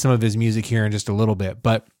 I'll play some of his music here in just a little bit,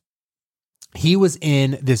 but he was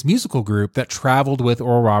in this musical group that traveled with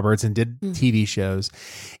Oral Roberts and did TV shows.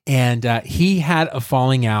 And he had a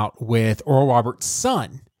falling out with Oral Roberts'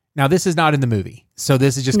 son. Now, this is not in the movie. So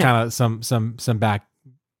this is just kind of some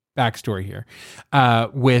backstory here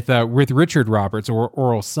with Richard Roberts, or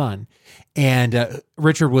Oral's son. And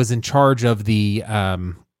Richard was in charge of the...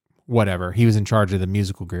 he was in charge of the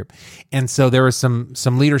musical group. And so there was some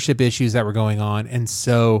leadership issues that were going on. And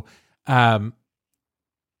so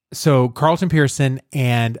Carlton Pearson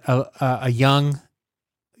and a young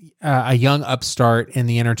upstart in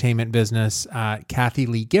the entertainment business, Kathy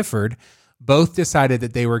Lee Gifford, both decided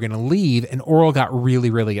that they were going to leave, and Oral got really,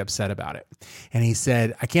 really upset about it. And he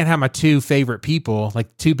said, I can't have my two favorite people,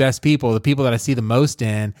 like two best people, the people that I see the most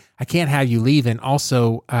in, I can't have you leaving.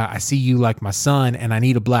 Also, I see you like my son, and I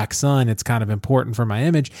need a black son. It's kind of important for my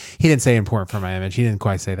image. He didn't say important for my image. He didn't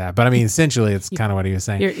quite say that. But I mean, essentially, it's kind of what he was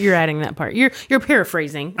saying. You're adding that part. You're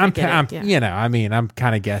paraphrasing. I'm kind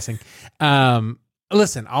of guessing.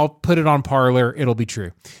 Listen, I'll put it on Parler. It'll be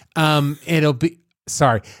true. It'll be...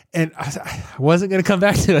 Sorry. And I wasn't going to come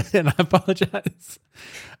back to it, and I apologize.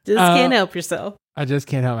 Just can't help yourself. I just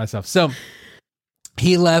can't help myself. So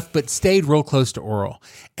he left, but stayed real close to Oral,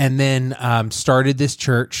 and then started this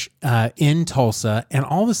church in Tulsa. And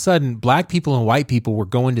all of a sudden, black people and white people were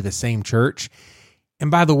going to the same church.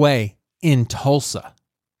 And by the way, in Tulsa.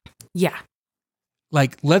 Yeah.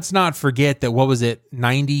 Like, let's not forget that, what was it,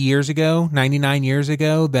 99 years ago,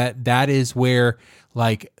 that is where...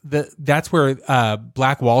 that's where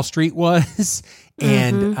Black Wall Street was,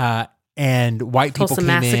 and white people came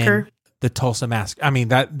in. The Tulsa Massacre. I mean,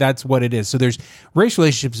 that's what it is. So there's race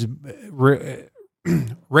relationships.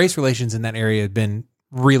 Race relations in that area have been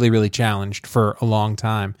really, really challenged for a long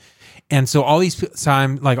time, and so all of a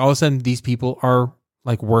sudden, these people are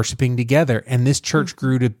like worshiping together, and this church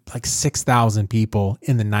grew to like 6,000 people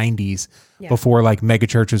in the 90s before like mega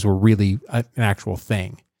churches were really an actual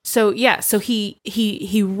thing. So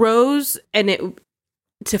he rose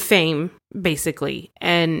to fame, basically,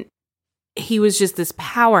 and he was just this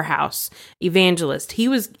powerhouse evangelist. He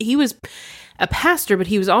was a pastor, but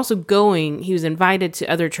he was also he was invited to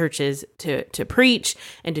other churches to preach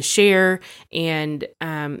and to share. And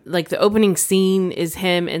like the opening scene is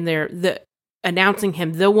him, and they're announcing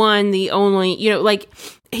him, the one, the only, like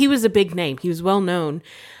he was a big name. He was well known.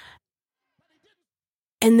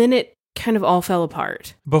 And then it kind of all fell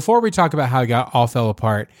apart. Before we talk about how it all fell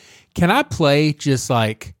apart, can I play just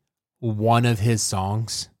like one of his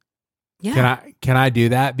songs? Yeah. Can I do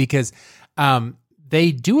that? Because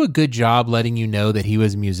they do a good job letting you know that he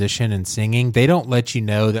was a musician and singing. They don't let you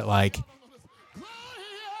know that like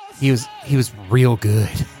he was real good.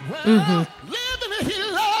 Mm-hmm.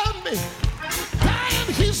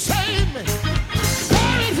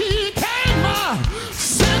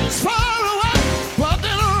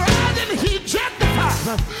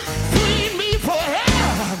 Freeing me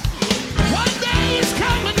forever. One day he's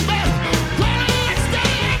coming back. Gonna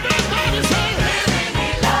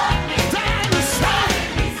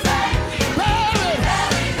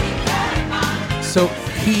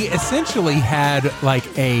essentially had like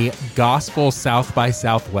a gospel South by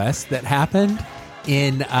Southwest that happened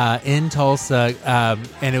in Tulsa,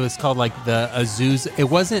 and it was called like the Azusa. It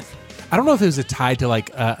wasn't. I don't know if it was tied to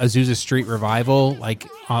like Azusa Street Revival, like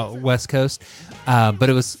West Coast, but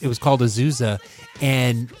it was called Azusa,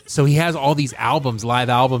 and so he has all these albums, live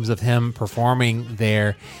albums of him performing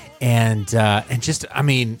there, and just, I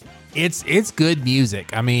mean, it's good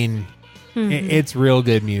music. I mean, it's real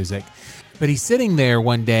good music. But he's sitting there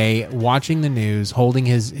one day watching the news, holding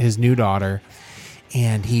his new daughter,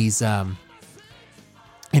 and he's watching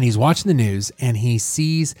the news, and he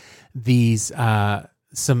sees these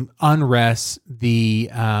some unrest. The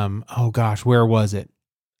where was it?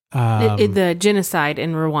 The genocide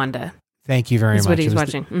in Rwanda. Thank you very much. That's what he's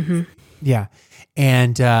watching. Yeah,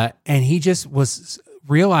 and he just was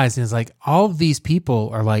realizing, is like, all of these people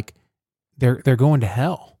are like, they're going to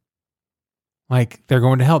hell. Like, they're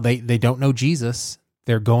going to hell. They don't know Jesus.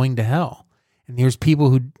 They're going to hell. And there's people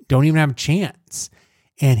who don't even have a chance.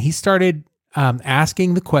 And he started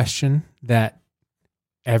asking the question that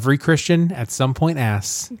every Christian at some point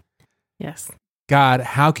asks. Yes. God,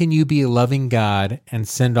 how can you be a loving God and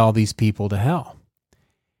send all these people to hell?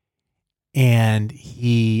 And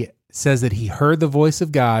he says that he heard the voice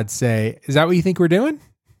of God say, is that what you think we're doing?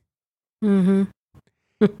 Mm-hmm.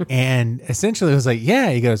 And essentially it was like,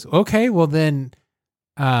 yeah. He goes, okay, well then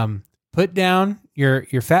put down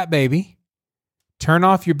your fat baby, turn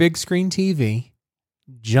off your big screen TV,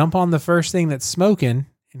 jump on the first thing that's smoking,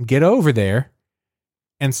 and get over there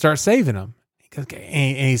and start saving them.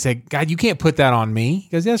 And he said, God, you can't put that on me. He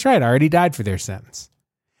goes, that's right. I already died for their sins.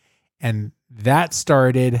 And that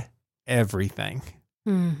started everything.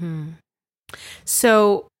 Mm-hmm.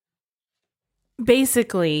 So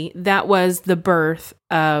basically, that was the birth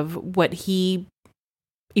of what he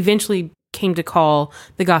eventually came to call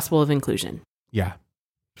the gospel of inclusion. Yeah.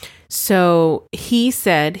 So he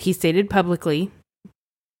stated publicly,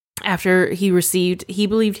 after he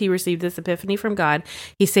believed he received this epiphany from God,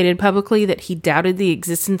 he stated publicly that he doubted the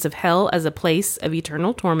existence of hell as a place of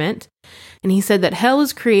eternal torment. And he said that hell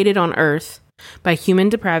is created on earth by human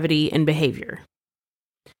depravity and behavior.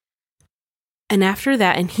 And after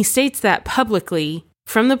that, and he states that publicly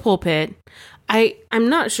from the pulpit. I'm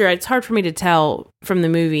not sure. It's hard for me to tell from the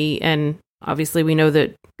movie, and obviously we know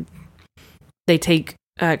that they take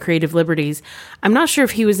creative liberties. I'm not sure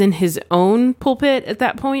if he was in his own pulpit at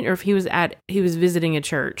that point, or if he was visiting a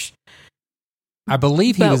church. I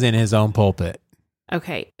believe he was in his own pulpit.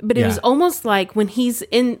 Okay, but it was almost like when he's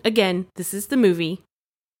in, again, this is the movie.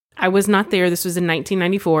 I was not there. This was in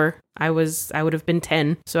 1994. I would have been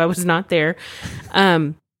 10, so I was not there.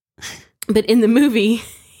 But in the movie,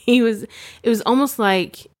 it was almost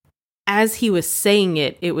like as he was saying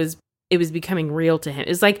it, it was becoming real to him.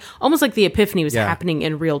 It's like almost like the epiphany was happening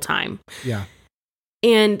in real time. Yeah.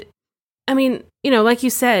 And I mean, like you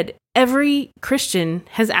said, every Christian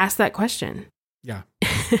has asked that question. Yeah.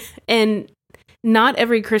 And not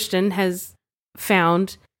every Christian has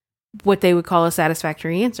found what they would call a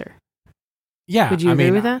satisfactory answer. Yeah. Would you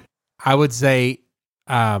agree with that? I would say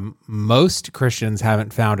most Christians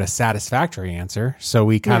haven't found a satisfactory answer. So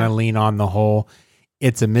we kind of lean on the whole,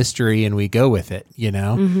 it's a mystery, and we go with it,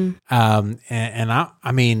 Mm-hmm. And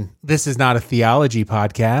I mean, this is not a theology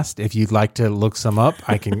podcast. If you'd like to look some up,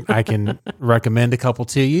 I can recommend a couple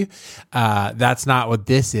to you. That's not what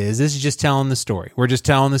this is. This is just telling the story. We're just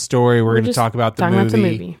telling the story. We're going to talk about the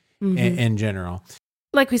movie, Mm-hmm. in general.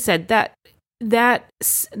 Like we said, that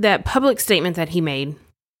public statement that he made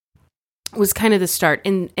was kind of the start.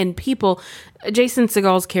 And people, Jason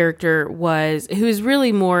Segal's character who is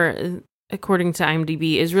really more, according to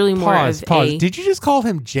IMDb, is really more Pause. Did you just call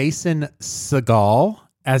him Jason Segal,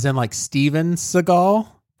 as in like Steven Seagal?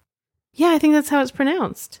 Yeah, I think that's how it's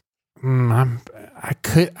pronounced.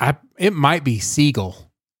 It might be Seagal.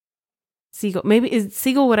 Seagal. Maybe is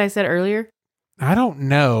Seagal what I said earlier? I don't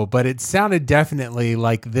know, but it sounded definitely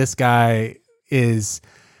like this guy is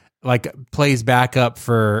like plays backup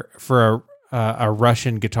for a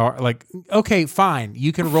Russian guitar. Like, okay, fine,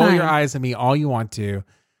 you can roll your eyes at me all you want to.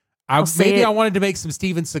 I wanted to make some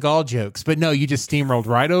Steven Seagal jokes, but no, you just steamrolled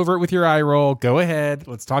right over it with your eye roll. Go ahead.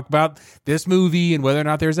 Let's talk about this movie and whether or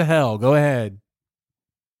not there's a hell. Go ahead.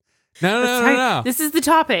 No. This is the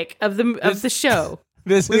topic of the show.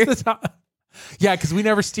 This is the topic. Yeah, because we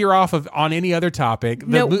never steer off on any other topic.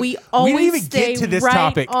 We always didn't even get to this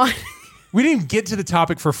topic. We didn't even get to the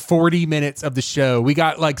topic for 40 minutes of the show. We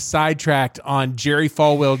got like sidetracked on Jerry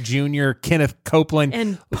Falwell Jr., Kenneth Copeland,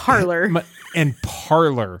 and Parler.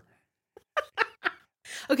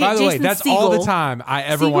 Okay, by the way, that's Segel. all the time I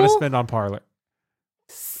ever want to spend on Parler.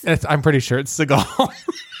 I'm pretty sure it's Seagal.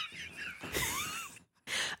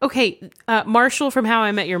 Okay, Marshall from How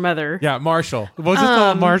I Met Your Mother. Yeah, Marshall. We'll just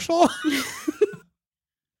call him Marshall.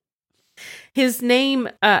 His name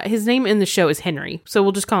in the show is Henry, so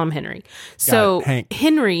we'll just call him Henry. So Hank.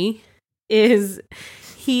 Henry is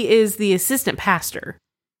the assistant pastor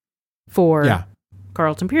for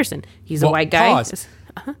Carlton Pearson. He's a white guy. Pause.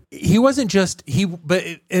 He wasn't just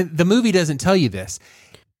the movie doesn't tell you this.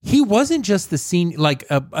 He wasn't just the senior, like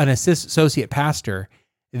an associate pastor.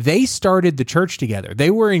 They started the church together. They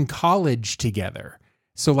were in college together.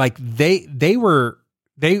 So like they were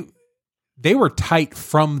tight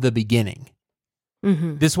from the beginning.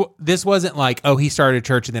 Mm-hmm. This wasn't like, oh, he started a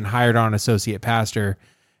church and then hired on an associate pastor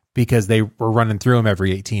because they were running through him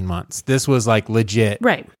every 18 months. This was like legit.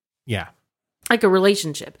 Right. Yeah. Like a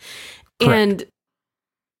relationship. Correct. And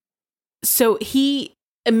so he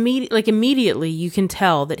immediately you can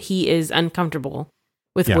tell that he is uncomfortable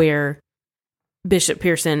with where Bishop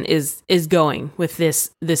Pearson is going with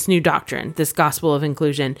this new doctrine, this gospel of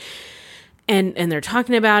inclusion. And they're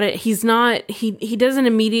talking about it. He's not, he doesn't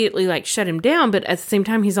immediately like shut him down, but at the same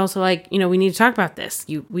time, he's also like, we need to talk about this.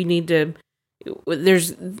 You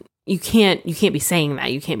can't be saying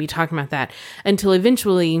that. You can't be talking about that until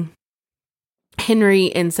eventually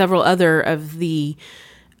Henry and several other of the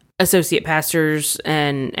associate pastors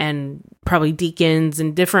and probably deacons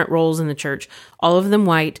and different roles in the church, all of them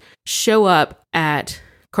white, show up at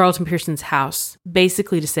Carlton Pearson's house,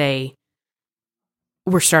 basically to say,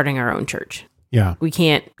 we're starting our own church. Yeah. We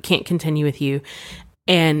can't continue with you.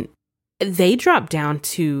 And they dropped down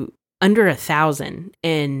to under 1,000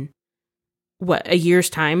 in a year's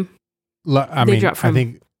time?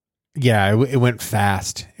 It went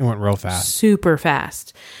fast. It went real fast. Super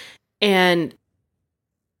fast. And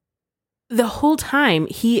the whole time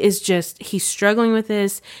he's struggling with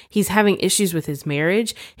this. He's having issues with his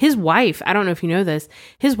marriage. His wife, I don't know if you know this,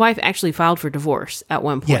 his wife actually filed for divorce at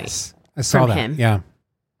one point. Yes. I saw that. Him. Yeah.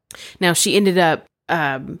 Now she ended up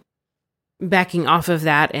backing off of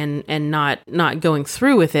that and not going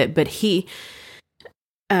through with it, but she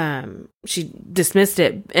dismissed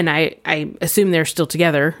it, and I assume they're still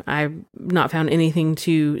together. I've not found anything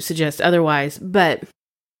to suggest otherwise, but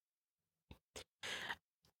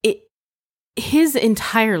his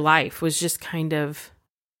entire life was just kind of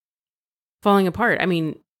falling apart. I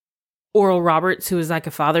mean, Oral Roberts, who was like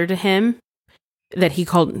a father to him, that he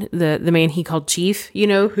called the man he called Chief,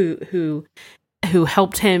 who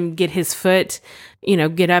helped him get his foot,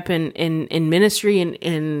 get up in ministry and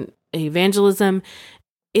in evangelism,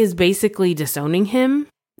 is basically disowning him.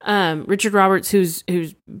 Richard Roberts, who's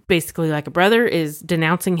basically like a brother, is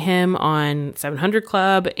denouncing him on 700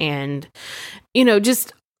 Club, and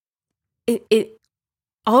just it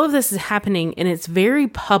all of this is happening, and it's very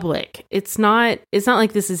public. It's not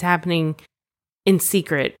like this is happening in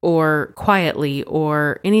secret or quietly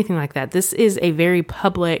or anything like that. This is a very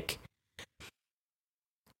public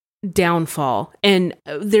downfall. And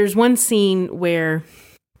there's one scene where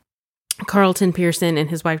Carlton Pearson and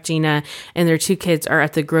his wife Gina and their two kids are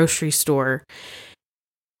at the grocery store,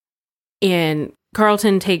 and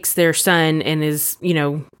Carlton takes their son and is,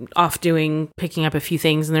 off picking up a few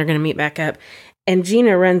things, and they're going to meet back up. And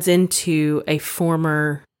Gina runs into a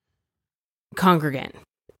former congregant,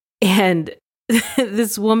 and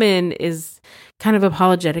this woman is kind of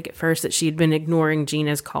apologetic at first that she had been ignoring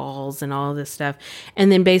Gina's calls and all of this stuff.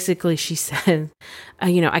 And then basically she said,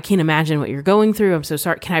 I can't imagine what you're going through. I'm so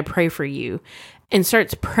sorry. Can I pray for you? And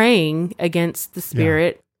starts praying against the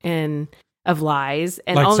spirit and of lies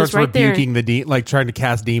and like all starts this right rebuking there. like trying to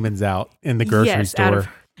cast demons out in the grocery store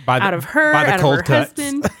out of her cold cuts.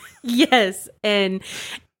 Husband. Yes. And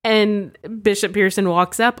Bishop Pearson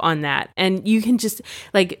walks up on that, and you can just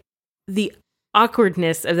like the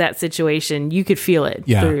awkwardness of that situation, you could feel it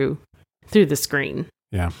through the screen.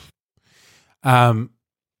 Yeah.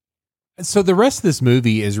 So the rest of this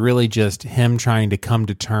movie is really just him trying to come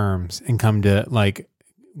to terms and come to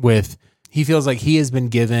he feels like he has been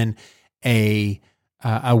given a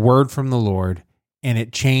word from the Lord, and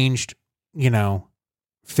it changed,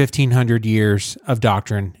 1,500 years of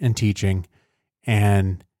doctrine and teaching.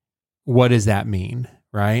 And what does that mean?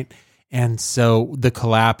 Right. And so the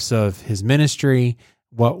collapse of his ministry,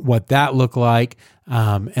 what that looked like,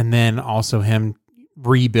 and then also him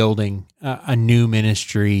rebuilding a new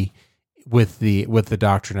ministry with the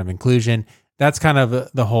doctrine of inclusion. That's kind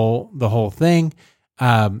of the whole thing.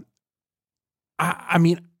 I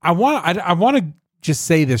want to just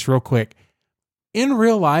say this real quick. In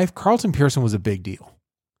real life, Carlton Pearson was a big deal.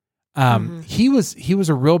 He was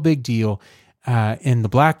a real big deal in the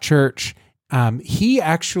Black church. He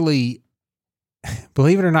actually,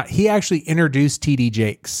 believe it or not, he actually introduced T.D.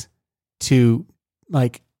 Jakes to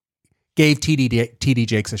gave TD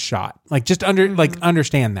Jakes a shot. Like just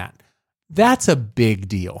understand that. That's a big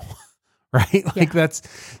deal, right? Like that's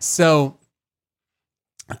so.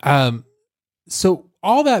 So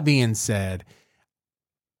all that being said,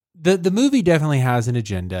 the movie definitely has an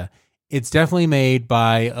agenda. It's definitely made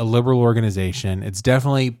by a liberal organization. It's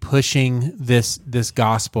definitely pushing this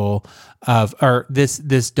gospel of, or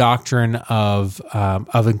this doctrine of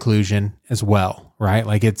inclusion as well, right?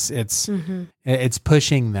 Like it's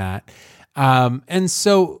pushing that, and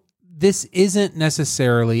so this isn't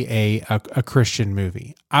necessarily a Christian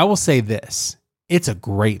movie. I will say this: it's a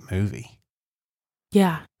great movie.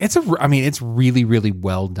 Yeah, it's really, really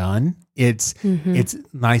well done. It's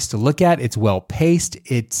nice to look at. It's well paced.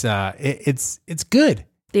 It's good.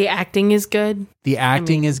 The acting is good. The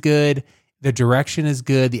acting is good. The direction is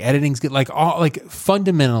good. The editing's good.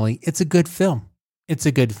 Fundamentally, it's a good film. It's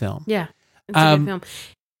a good film. Yeah, it's a good film.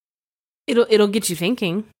 It'll get you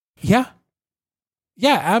thinking. Yeah,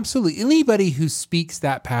 absolutely. Anybody who speaks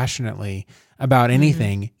that passionately about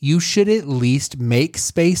anything, you should at least make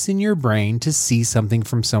space in your brain to see something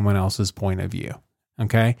from someone else's point of view.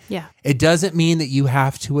 Okay? Yeah. It doesn't mean that you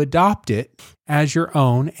have to adopt it as your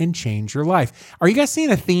own and change your life. Are you guys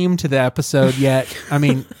seeing a theme to the episode yet? I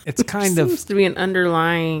mean, it's kind of... seems to be an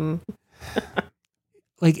underlying...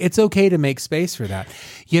 like, it's okay to make space for that.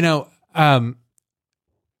 You know,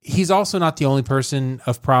 he's also not the only person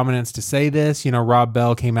of prominence to say this. You know, Rob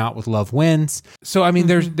Bell came out with Love Wins. So, I mean,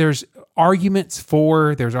 there's arguments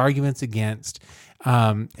for, there's arguments against.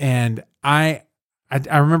 And I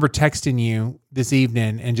remember texting you this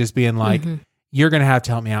evening and just being like, you're going to have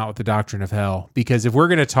to help me out with the doctrine of hell, because if we're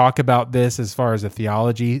going to talk about this as far as a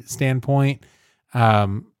theology standpoint,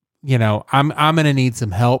 you know, I'm going to need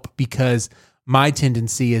some help, because my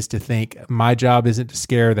tendency is to think my job isn't to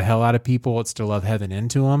scare the hell out of people. It's to love heaven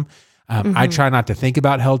into them. I try not to think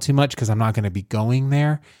about hell too much, because I'm not going to be going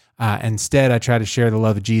there. Instead, I try to share the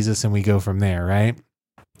love of Jesus, and we go from there, right?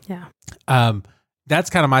 Yeah. That's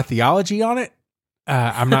kind of my theology on it.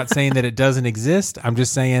 I'm not saying that it doesn't exist. I'm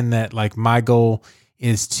just saying that, like, my goal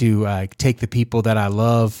is to take the people that I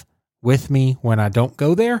love with me when I don't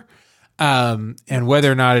go there. And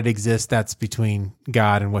whether or not it exists, that's between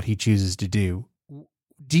God and what he chooses to do.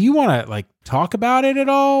 Do you want to, like, talk about it at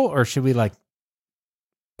all, or should we, like...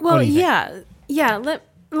 Well, yeah. Let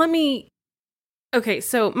me... Okay,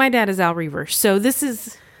 so my dad is Al Reaver. So this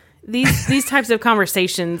is... These types of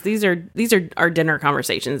conversations, these are our dinner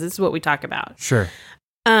conversations. This is what we talk about. Sure.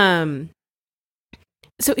 So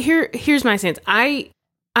here's my sense. I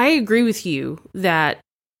agree with you that,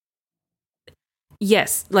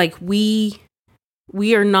 yes, like we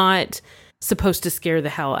are not supposed to scare the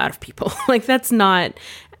hell out of people. Like, that's not,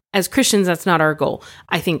 as Christians, that's not our goal.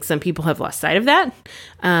 I think some people have lost sight of that.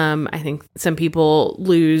 I think some people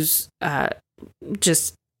lose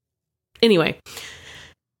anyway.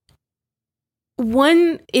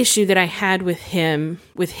 One issue that I had with him,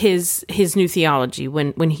 with his new theology,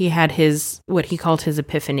 when he had what he called his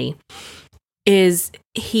epiphany, is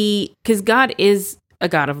because God is a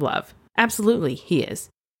God of love. Absolutely, he is.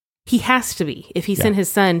 He has to be, if he sent his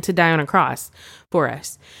son to die on a cross for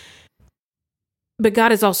us. But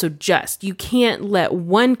God is also just. You can't let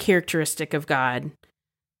one characteristic of God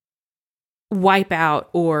wipe out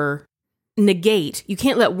or negate. You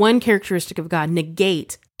can't let one characteristic of God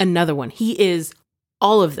negate another one. He is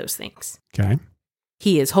all of those things. Okay.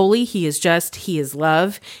 He is holy. He is just. He is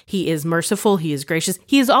love. He is merciful. He is gracious.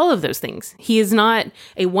 He is all of those things. He is not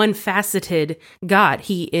a one-faceted God.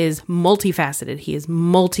 He is multifaceted. He is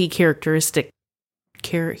multi-characteristic.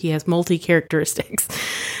 He has multi-characteristics.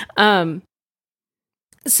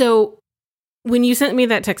 So when you sent me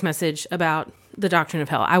that text message about the doctrine of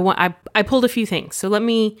hell, I pulled a few things. So let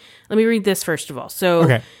me read this first of all. So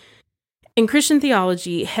okay. In Christian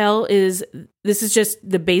theology, this is just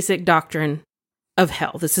the basic doctrine of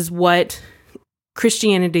hell. This is what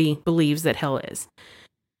Christianity believes that hell is.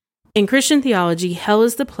 In Christian theology, hell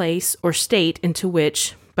is the place or state into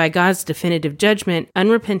which, by God's definitive judgment,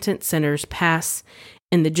 unrepentant sinners pass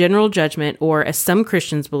in the general judgment, or, as some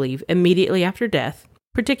Christians believe, immediately after death,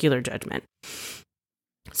 particular judgment.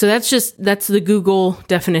 So that's the Google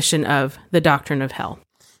definition of the doctrine of hell.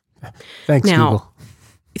 Thanks, Google.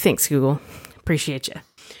 Thanks, Google. Appreciate you.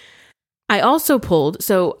 I also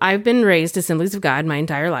so I've been raised Assemblies of God my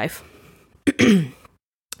entire life. The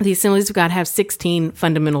Assemblies of God have 16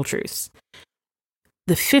 fundamental truths.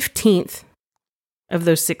 The 15th of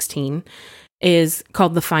those 16 is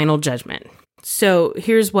called the final judgment. So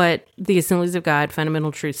here's what the Assemblies of God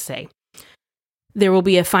fundamental truths say. There will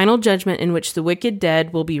be a final judgment in which the wicked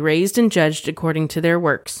dead will be raised and judged according to their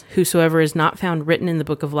works. Whosoever is not found written in the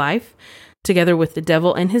book of life, together with the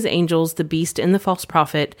devil and his angels, the beast and the false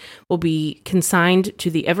prophet, will be consigned to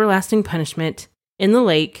the everlasting punishment in the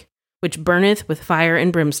lake, which burneth with fire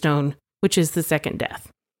and brimstone, which is the second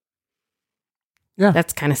death. Yeah.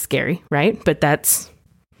 That's kind of scary, right? But that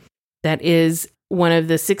is one of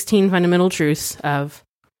the 16 fundamental truths of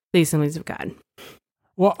the Assemblies of God.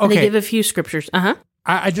 Well, okay. They give a few scriptures.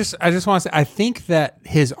 I just want to say, I think that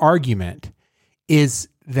his argument is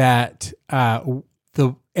that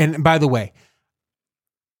and by the way,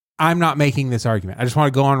 I'm not making this argument. I just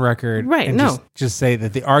want to go on record and just say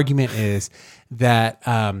that the argument is that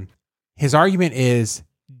his argument is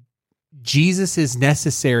Jesus is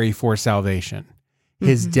necessary for salvation.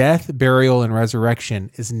 His death, burial, and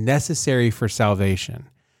resurrection is necessary for salvation.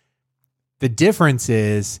 The difference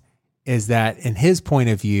is that in his point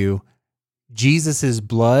of view, Jesus's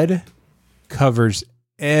blood covers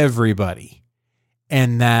everybody,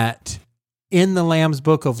 and that in the Lamb's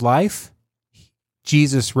Book of Life,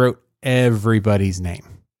 Jesus wrote everybody's name.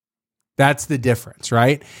 That's the difference,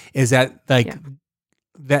 right? Is that that?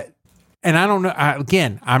 And I don't know.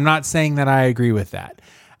 Again, I'm not saying that I agree with that.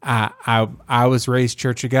 I was raised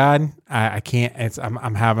Church of God. I can't.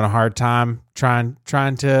 I'm having a hard time trying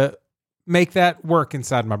to make that work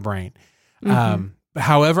inside my brain.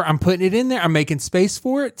 However, I'm putting it in there. I'm making space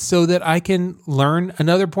for it so that I can learn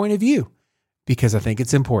another point of view because I think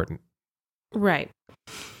it's important. Right.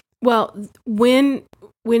 Well, when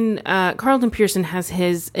Carlton Pearson has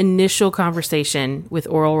his initial conversation with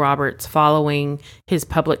Oral Roberts following his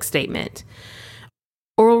public statement,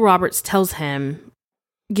 Oral Roberts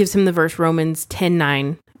gives him the verse Romans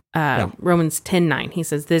 10:9. Romans 10:9. He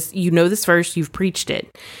says this, you know this verse, you've preached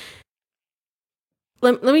it.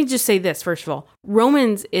 Let me just say this, first of all.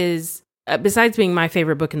 Romans is, besides being my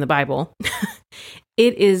favorite book in the Bible,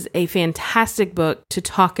 it is a fantastic book to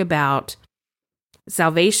talk about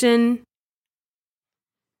salvation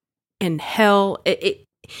and hell.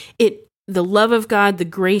 The love of God, the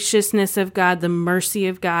graciousness of God, the mercy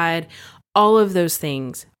of God, all of those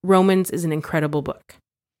things. Romans is an incredible book.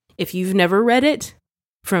 If you've never read it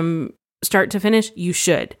from start to finish, you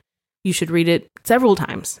should. You should read it several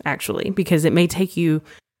times, actually, because it may take you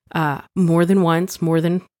more than once, more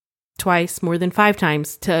than twice, more than 5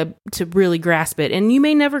 times to really grasp it. And you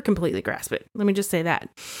may never completely grasp it. Let me just say that.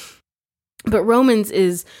 But Romans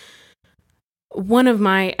is one of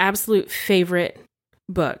my absolute favorite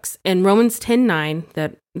books. And Romans 10:9,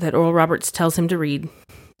 that Oral Roberts tells him to read,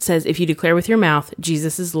 says, if you declare with your mouth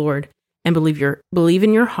Jesus is Lord and believe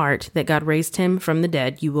in your heart that God raised him from the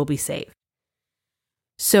dead, you will be saved.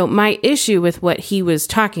 So my issue with what he was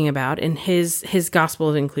talking about in his gospel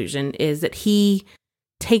of inclusion is that he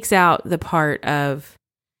takes out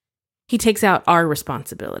our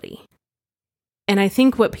responsibility. And I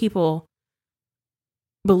think what people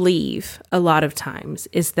believe a lot of times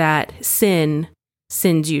is that sin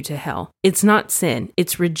sends you to hell. It's not sin.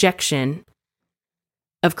 It's rejection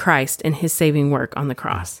of Christ and his saving work on the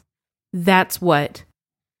cross. That's what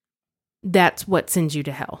sends you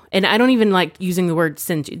to hell. And I don't even like using the word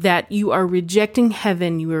send you. That you are rejecting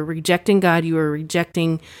heaven, you are rejecting God, you are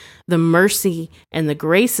rejecting the mercy and the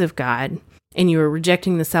grace of God, and you are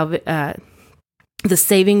rejecting the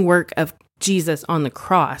saving work of Jesus on the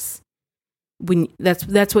cross.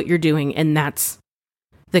 That's what you're doing, and that's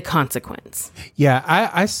the consequence. Yeah,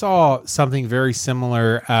 I saw something very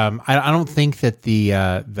similar. I don't think that the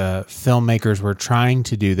filmmakers were trying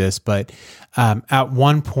to do this, but at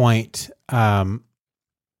one point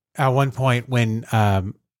when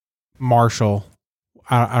Marshall,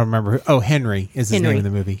 I don't remember. Henry is his name in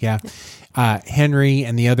the movie. Yeah, Henry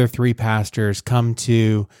and the other 3 pastors come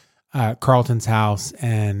to Carlton's house,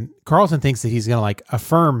 and Carlton thinks that he's going to like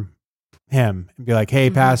affirm him and be like, hey,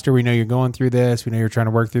 pastor, we know you're going through this. We know you're trying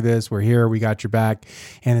to work through this. We're here. We got your back.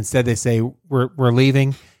 And instead they say, we're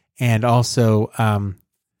leaving. And also,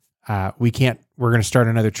 we're going to start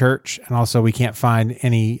another church. And also we can't find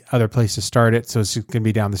any other place to start it. So it's going to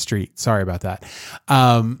be down the street. Sorry about that.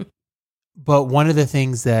 But one of the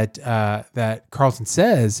things that Carlton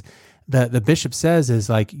says, that the bishop says is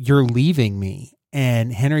like, you're leaving me.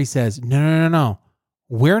 And Henry says, no.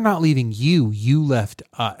 We're not leaving you. You left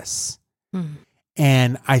us.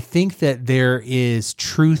 And I think that there is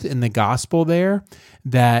truth in the gospel there,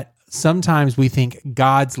 that sometimes we think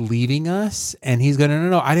God's leaving us and he's going,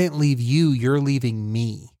 no, I didn't leave you. You're leaving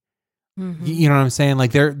me. You know what I'm saying?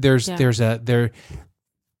 Like there's a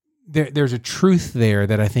truth there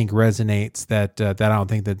that I think resonates that I don't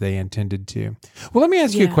think that they intended to. Well, let me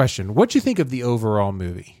ask you a question. What do you think of the overall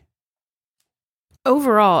movie?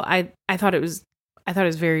 overall, I thought it was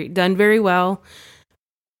very well.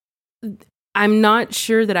 I'm not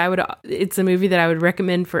sure that it's a movie that I would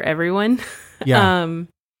recommend for everyone. Yeah.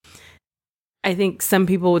 I think some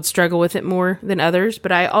people would struggle with it more than others,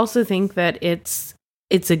 but I also think that it's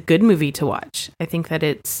a good movie to watch. I think that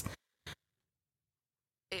it's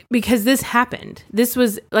because this happened. This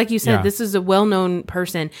was, like you said, This is a well-known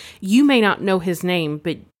person. You may not know his name,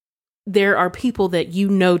 but there are people that you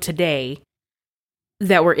know today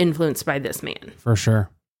that were influenced by this man. For sure.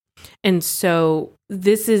 And so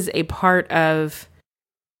this is a part of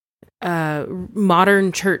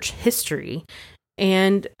modern church history.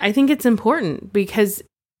 And I think it's important because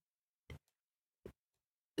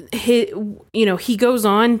he goes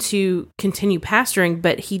on to continue pastoring,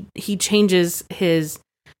 but he changes his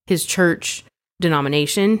church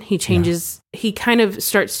denomination. He changes, he kind of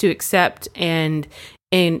starts to accept and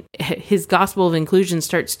his gospel of inclusion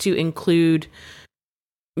starts to include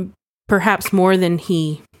perhaps more than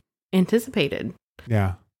he anticipated.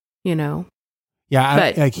 Yeah. Yeah.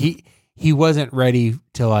 But he wasn't ready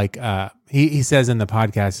to he says in the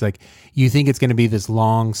podcast, like, you think it's going to be this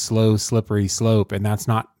long, slow, slippery slope. And that's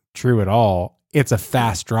not true at all. It's a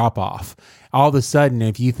fast drop off. All of a sudden,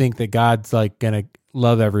 if you think that God's like going to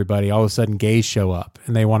love everybody, all of a sudden gays show up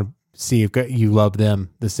and they want to see if you love them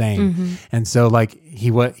the same. Mm-hmm. And so like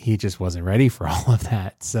he just wasn't ready for all of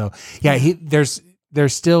that. So yeah, there's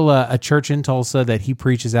still a church in Tulsa that he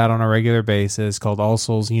preaches out on a regular basis called All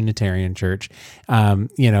Souls Unitarian Church.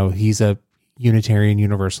 He's a Unitarian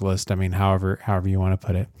Universalist. I mean, however you want to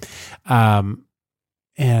put it.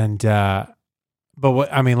 But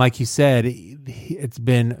what, I mean, like you said, it's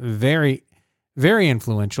been very, very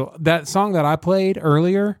influential. That song that I played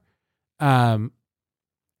earlier, the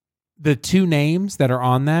two names that are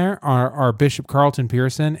on there are Bishop Carlton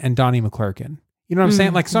Pearson and Donnie McClurkin. You know what I'm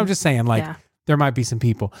saying? Like, so I'm just saying, like, there might be some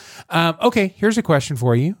people. Okay, here's a question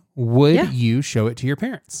for you. Would you show it to your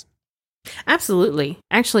parents? Absolutely.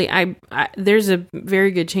 Actually, I there's a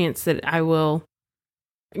very good chance that I will,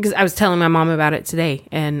 because I was telling my mom about it today,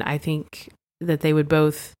 and I think that they would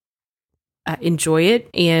both enjoy it,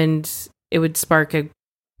 and it would spark a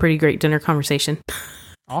pretty great dinner conversation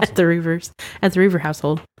at the Reaver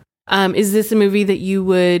household. Is this a movie that you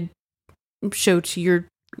would show to your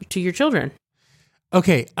children?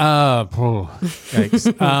 Okay. Yikes.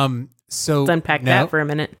 So let's unpack that for a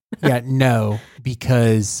minute. No,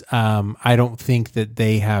 because I don't think that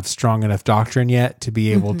they have strong enough doctrine yet to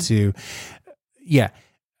be able to. Yeah.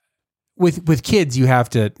 With kids, you have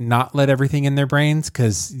to not let everything in their brains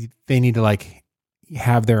because they need to like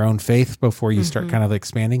have their own faith before you start kind of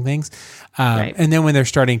expanding things. Right. And then when they're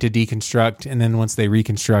starting to deconstruct, and then once they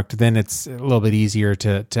reconstruct, then it's a little bit easier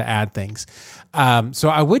to add things. So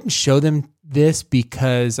I wouldn't show them this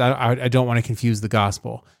because I don't want to confuse the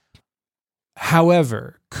gospel.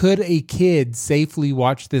 However, could a kid safely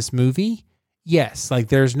watch this movie? Yes. Like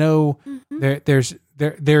there's no,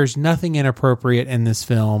 there's nothing inappropriate in this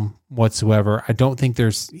film whatsoever. I don't think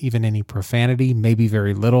there's even any profanity, maybe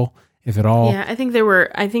very little, if at all. Yeah, I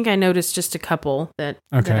think I noticed just a couple that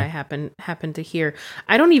I happened to hear.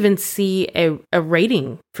 I don't even see a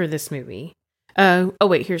rating for this movie. Oh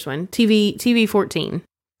wait, here's one. TV 14.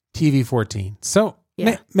 TV 14. So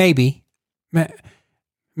maybe.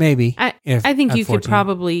 I think you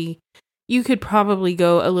could probably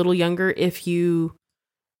go a little younger if you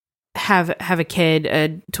have a kid,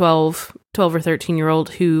 a 12 or 13-year-old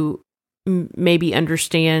who maybe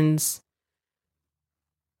understands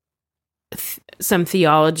some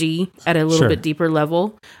theology at a little bit deeper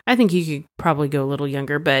level. I think you could probably go a little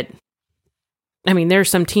younger, but I mean, there are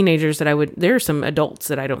some teenagers there are some adults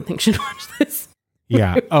that I don't think should watch this.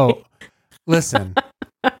 Yeah. Oh, listen.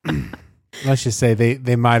 Let's just say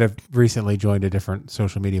they might have recently joined a different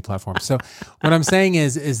social media platform. So what I'm saying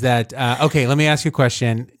is that, okay, let me ask you a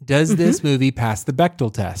question. Does this movie pass the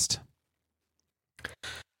Bechdel test?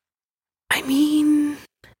 I mean,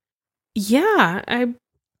 yeah.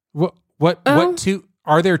 What two,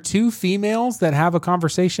 are there two females that have a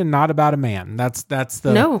conversation not about a man? That's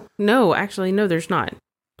the... No, actually, no, there's not.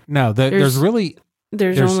 No, there's only,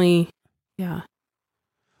 yeah.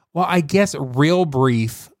 Well, I guess real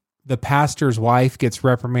brief, the pastor's wife gets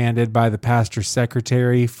reprimanded by the pastor's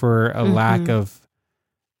secretary for a lack of,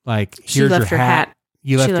 like, she left her hat.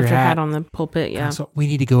 You left her hat on the pulpit, yeah. So we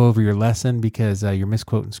need to go over your lesson because you're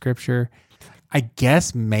misquoting scripture. I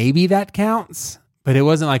guess maybe that counts, but it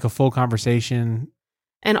wasn't like a full conversation.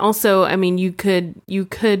 And also, I mean, you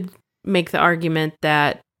could make the argument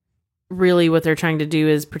that really what they're trying to do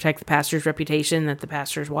is protect the pastor's reputation, that the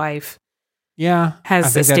pastor's wife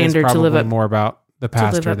has a standard to live up. More about the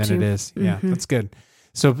pastor than it is. Yeah, that's good.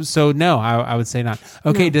 So no, I would say not.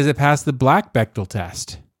 Okay, does it pass the Black Bechdel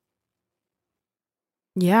test?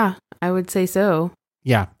 Yeah, I would say so.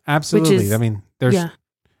 Yeah, absolutely. I mean,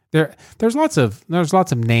 there's lots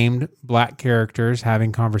of named Black characters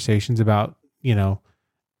having conversations about,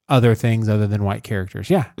 other things other than white characters.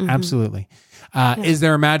 Yeah, absolutely. Is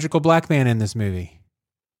there a magical black man in this movie?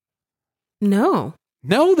 No,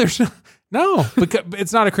 there's no, because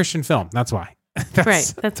it's not a Christian film. That's why.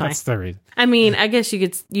 That's why. That's the reason. I mean, I guess you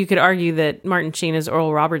could argue that Martin Sheen as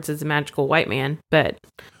Oral Roberts is a magical white man, but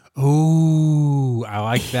ooh, I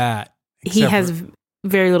like that. He has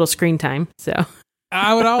very little screen time, so.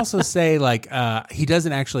 I would also say he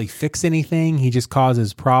doesn't actually fix anything. He just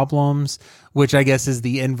causes problems, which I guess is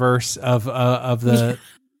the inverse of the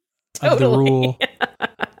rule.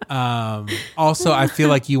 Also, I feel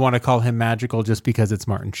like you want to call him magical just because it's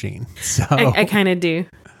Martin Sheen. So I kind of do,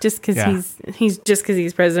 just because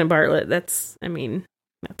he's President Bartlett. That's kind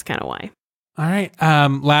of why. All right.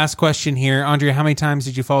 Last question here, Andrea. How many times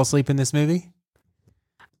did you fall asleep in this movie?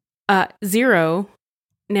 0.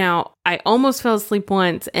 Now, I almost fell asleep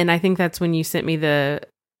once, and I think that's when you sent me the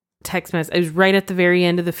text message. It was right at the very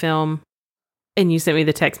end of the film, and you sent me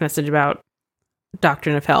the text message about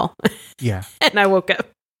Doctrine of Hell. Yeah. And I woke up.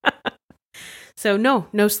 So, no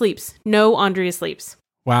sleeps. No Andrea sleeps.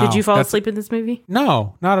 Wow. Did you fall asleep in this movie?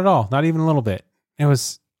 No, not at all. Not even a little bit.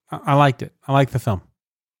 I liked it. I liked the film.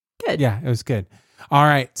 Good. Yeah, it was good. All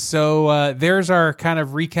right. So there's our kind of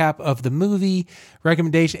recap of the movie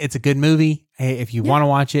recommendation. It's a good movie. Hey, if you want to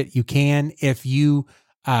watch it, you can. If you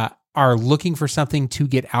are looking for something to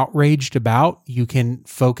get outraged about, you can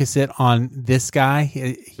focus it on this guy.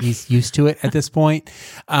 He's used to it at this point.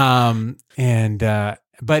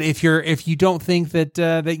 But if you don't think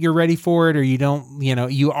that you're ready for it, or you don't,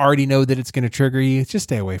 you already know that it's going to trigger you, just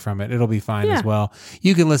stay away from it. It'll be fine as well.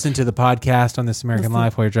 You can listen to the podcast on This American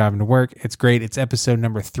Life while you're driving to work. It's great. It's episode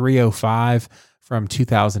number 305 from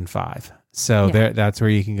 2005. So that's where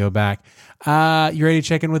you can go back. You ready to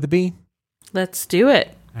check in with the bee? Let's do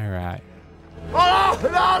it. All right. Oh, no,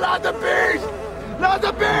 not the bees! Not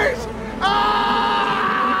the bees!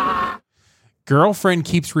 Ah! Girlfriend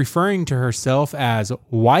keeps referring to herself as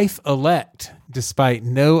wife-elect, despite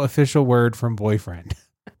no official word from boyfriend.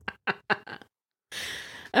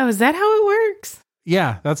 Oh, is that how it works?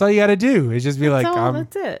 Yeah, that's all you got to do. Is just be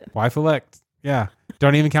that's it. Wife-elect. Yeah.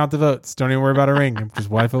 Don't even count the votes. Don't even worry about a ring. I'm just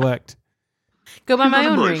wife-elect. Go buy my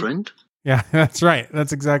own ring. Yeah, that's right.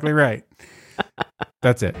 That's exactly right.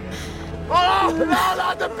 That's it. Oh, no,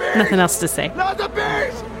 not the bees! Nothing else to say. Not the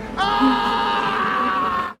bees!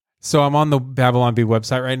 Ah! So I'm on the Babylon Bee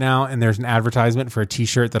website right now, and there's an advertisement for a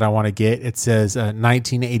t-shirt that I want to get. It says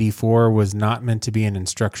 1984 was not meant to be an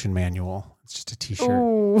instruction manual. It's just a t-shirt.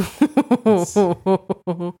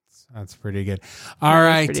 That's pretty good. All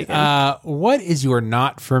right. What is your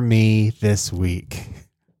not for me this week?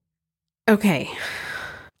 Okay.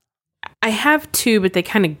 I have 2, but they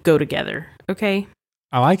kind of go together. Okay.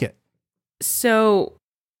 I like it. So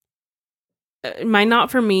my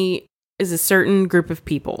not for me is a certain group of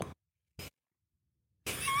people.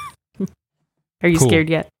 Are you scared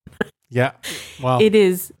yet? Yeah. Well, it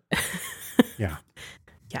is. Yeah.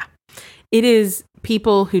 Yeah. It is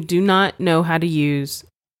people who do not know how to use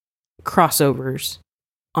crossovers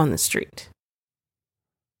on the street.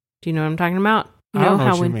 Do you know what I'm talking about? I don't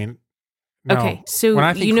know what you mean. No. Okay, so when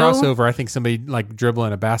I think crossover, I think somebody like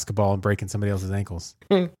dribbling a basketball and breaking somebody else's ankles.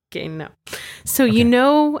 Okay, no. So you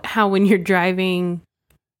know how when you're driving,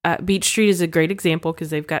 Beach Street is a great example because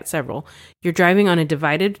they've got several. You're driving on a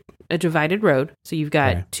divided road, so you've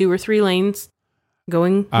got 2 or 3 lanes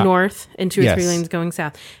going north and 2 or 3 lanes going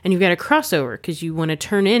south, and you've got a crossover because you want to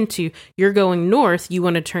turn into. You're going north, you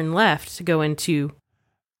want to turn left to go into.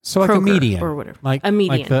 So Kroger, like a median or whatever, like a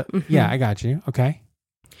median. Like yeah, I got you. Okay.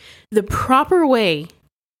 The proper way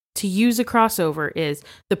to use a crossover is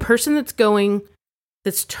the person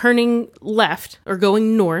that's turning left or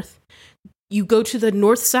going north, you go to the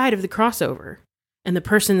north side of the crossover, and the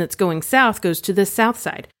person that's going south goes to the south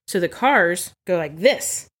side. So the cars go like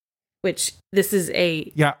this, which this is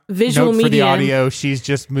a visual medium. For the audio, she's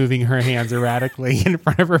just moving her hands erratically in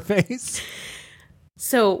front of her face.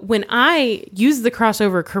 So when I use the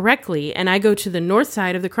crossover correctly and I go to the north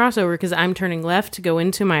side of the crossover because I'm turning left to go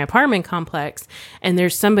into my apartment complex, and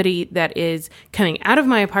there's somebody that is coming out of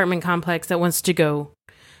my apartment complex that wants to go,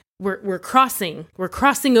 we're crossing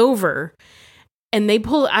over, and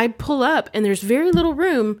I pull up and there's very little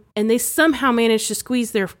room, and they somehow manage to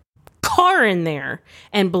squeeze their car in there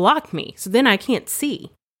and block me. So then I can't see.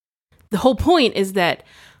 The whole point is that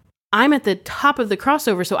I'm at the top of the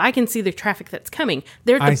crossover, so I can see the traffic that's coming.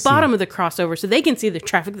 They're at the bottom of the crossover, so they can see the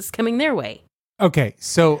traffic that's coming their way. Okay,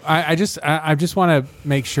 so I just want to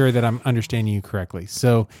make sure that I'm understanding you correctly.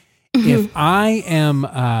 So if I am,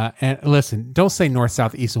 and listen, don't say north,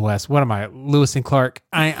 south, east, and west. What am I, Lewis and Clark?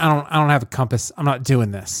 I don't have a compass. I'm not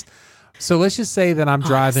doing this. So let's just say that I'm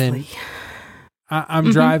driving.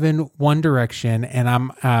 I'm driving one direction, and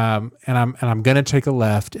I'm gonna take a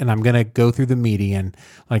left, and I'm gonna go through the median,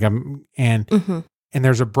 and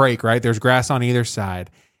there's a break, right? There's grass on either side.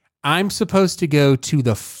 I'm supposed to go to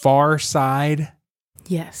the far side,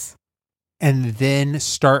 yes, and then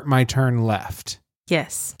start my turn left,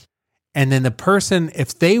 yes, and then the person,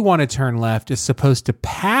 if they want to turn left, is supposed to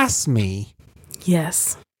pass me,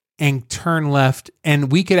 yes, and turn left,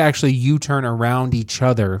 and we could actually U-turn around each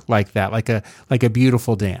other like that, like a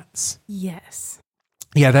beautiful dance. Yes.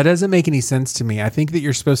 Yeah, that doesn't make any sense to me. I think that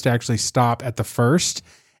you're supposed to actually stop at the first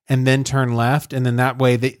and then turn left, and then that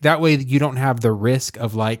way you don't have the risk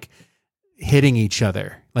of like hitting each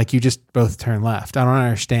other. Like you just both turn left. I don't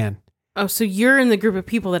understand. Oh, so you're in the group of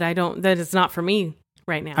people that is not for me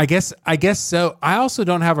right now. I guess so. I also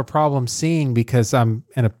don't have a problem seeing because I'm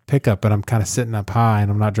in a pickup, but I'm kind of sitting up high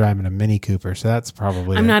and I'm not driving a Mini Cooper. So that's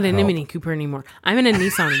probably I'm not in a Mini Cooper anymore. I'm in a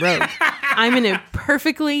Nissan Rogue. I'm in a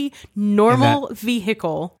perfectly normal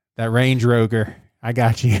vehicle. That Range Rover. I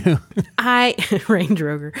got you. Range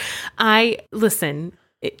Rover. Listen,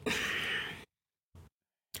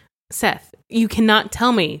 Seth, you cannot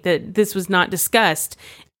tell me that this was not discussed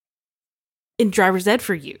in driver's ed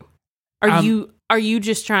for you. Are you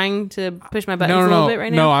just trying to push my buttons a little bit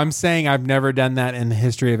right now? No, I'm saying I've never done that in the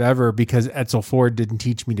history of ever because Edsel Ford didn't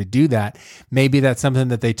teach me to do that. Maybe that's something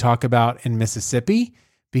that they talk about in Mississippi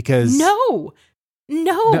because... No,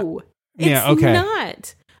 yeah, it's okay.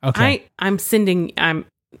 not. Okay. I'm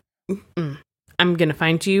going to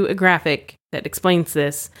find you a graphic that explains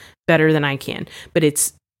this better than I can. But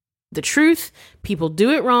it's the truth. People do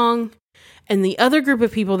it wrong. And the other group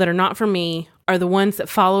of people that are not for me are the ones that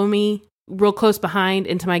follow me real close behind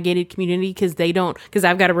into my gated community because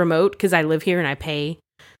I've got a remote because I live here and I pay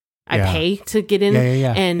to get in.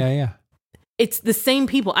 Yeah. It's the same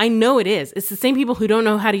people. I know it is. It's the same people who don't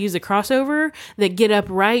know how to use a crossover that get up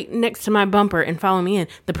right next to my bumper and follow me in.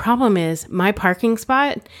 The problem is my parking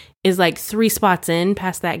spot is like 3 spots in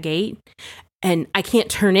past that gate and I can't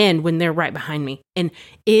turn in when they're right behind me. And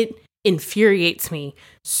it infuriates me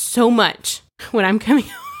so much when I'm coming.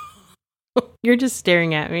 You're just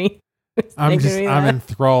staring at me. I'm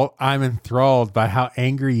enthralled by how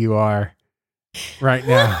angry you are right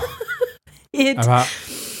now.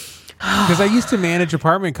 Because I used to manage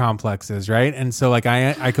apartment complexes, right? And so like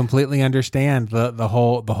I completely understand the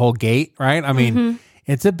whole gate, right? I mean,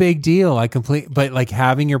 it's a big deal. But like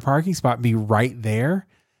having your parking spot be right there,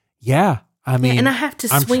 yeah. I mean, and I have to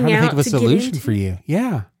I'm swing trying to out think of a to solution get for you.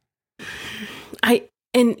 Yeah.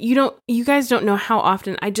 And you guys don't know how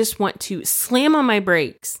often I just want to slam on my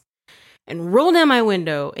brakes and roll down my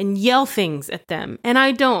window and yell things at them. And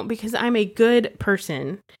I don't because I'm a good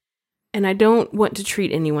person and I don't want to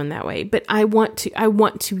treat anyone that way. But I want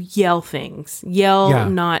to yell things,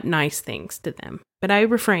 not nice things to them. But I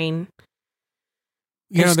refrain.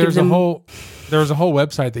 You know, there's a whole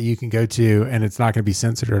website that you can go to and it's not going to be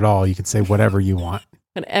censored at all. You can say whatever you want.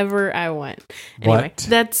 Whatever I want. Anyway,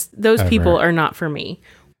 those people are not for me.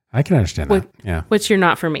 I can understand that. Yeah. What's your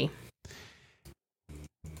not for me?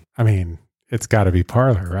 I mean, it's got to be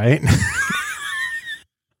Parler, right?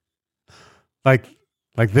 like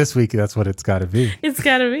this week, that's what it's got to be. It's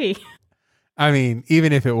got to be. I mean,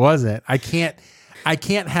 even if it wasn't, I can't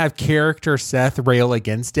have character Seth rail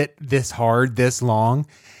against it this hard, this long.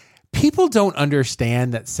 People don't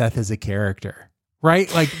understand that Seth is a character,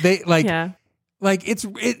 right? Like yeah. Like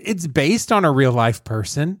it's based on a real life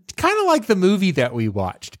person, kind of like the movie that we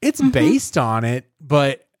watched. It's based on it,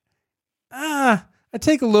 but I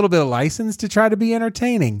take a little bit of license to try to be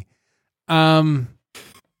entertaining.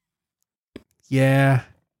 Yeah,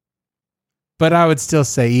 but I would still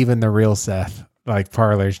say even the real Seth, like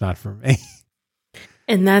Parler's not for me,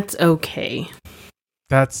 and that's okay.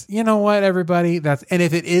 That's, you know what, everybody. And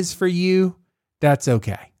if it is for you, that's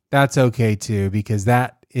okay. That's okay too, because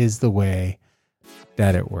that is the way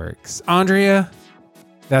that it works. Andrea,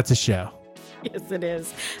 that's a show. Yes, it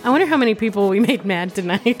is. I wonder how many people we made mad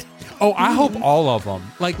tonight. Oh, I hope all of them.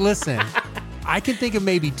 Like, listen, I can think of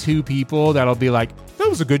maybe 2 people that'll be like, that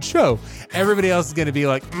was a good show. Everybody else is going to be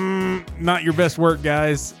like, not your best work,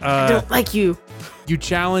 guys. I don't like you. You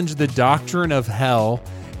challenged the doctrine of hell.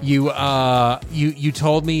 You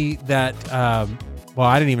told me that Well,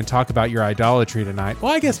 I didn't even talk about your idolatry tonight.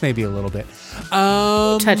 Well, I guess maybe a little bit.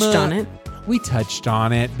 Touched on it. We touched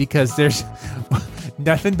on it because there's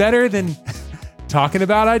nothing better than talking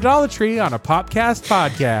about idolatry on a Popcast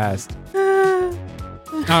podcast.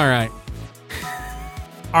 All right.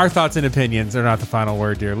 Our thoughts and opinions are not the final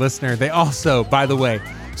word, dear listener. They also, by the way,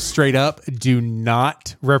 straight up do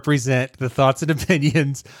not represent the thoughts and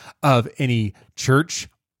opinions of any church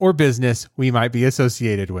or business we might be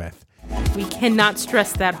associated with. We cannot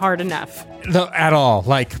stress that hard enough. No, at all.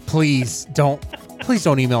 Like, please don't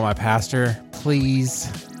email my pastor. Please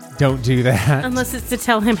don't do that. Unless it's to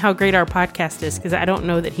tell him how great our podcast is, because I don't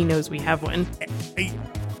know that he knows we have one.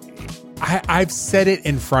 I've said it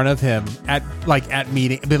in front of him at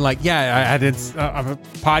meeting. I've been like, yeah, I had a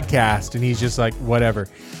podcast, and he's just like, whatever.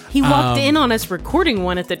 He walked in on us recording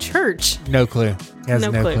one at the church. No clue. He has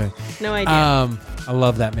no clue. No idea. I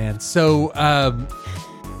love that, man. So,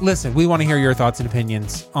 listen, we want to hear your thoughts and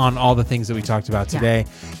opinions on all the things that we talked about today.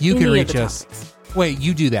 You can reach us. Wait,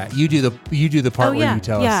 you do that. You do the part where you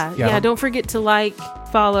tell us. Yeah. Don't forget to like,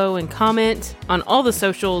 follow, and comment on all the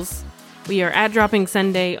socials. We are at Dropping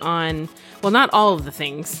Sunday on, well, not all of the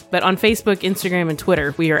things, but on Facebook, Instagram, and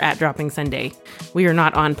Twitter, we are at Dropping Sunday. We are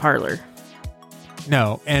not on Parler.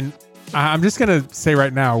 No, and I'm just going to say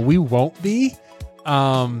right now, we won't be.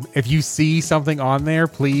 If you see something on there,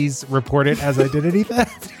 please report it as identity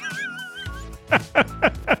theft.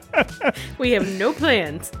 We have no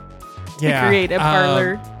plans to create a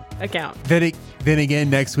Parler account. Then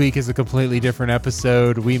again, next week is a completely different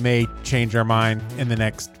episode. We may change our mind in the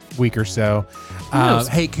next week or so.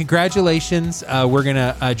 Hey, congratulations. We're going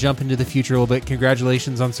to jump into the future a little bit.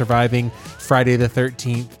 Congratulations on surviving Friday the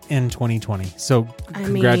 13th in 2020. So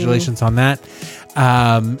congratulations on that.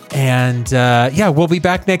 We'll be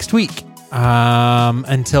back next week.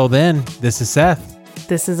 Until then, this is Seth.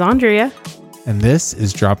 This is Andrea. And this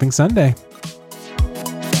is Dropping Sunday.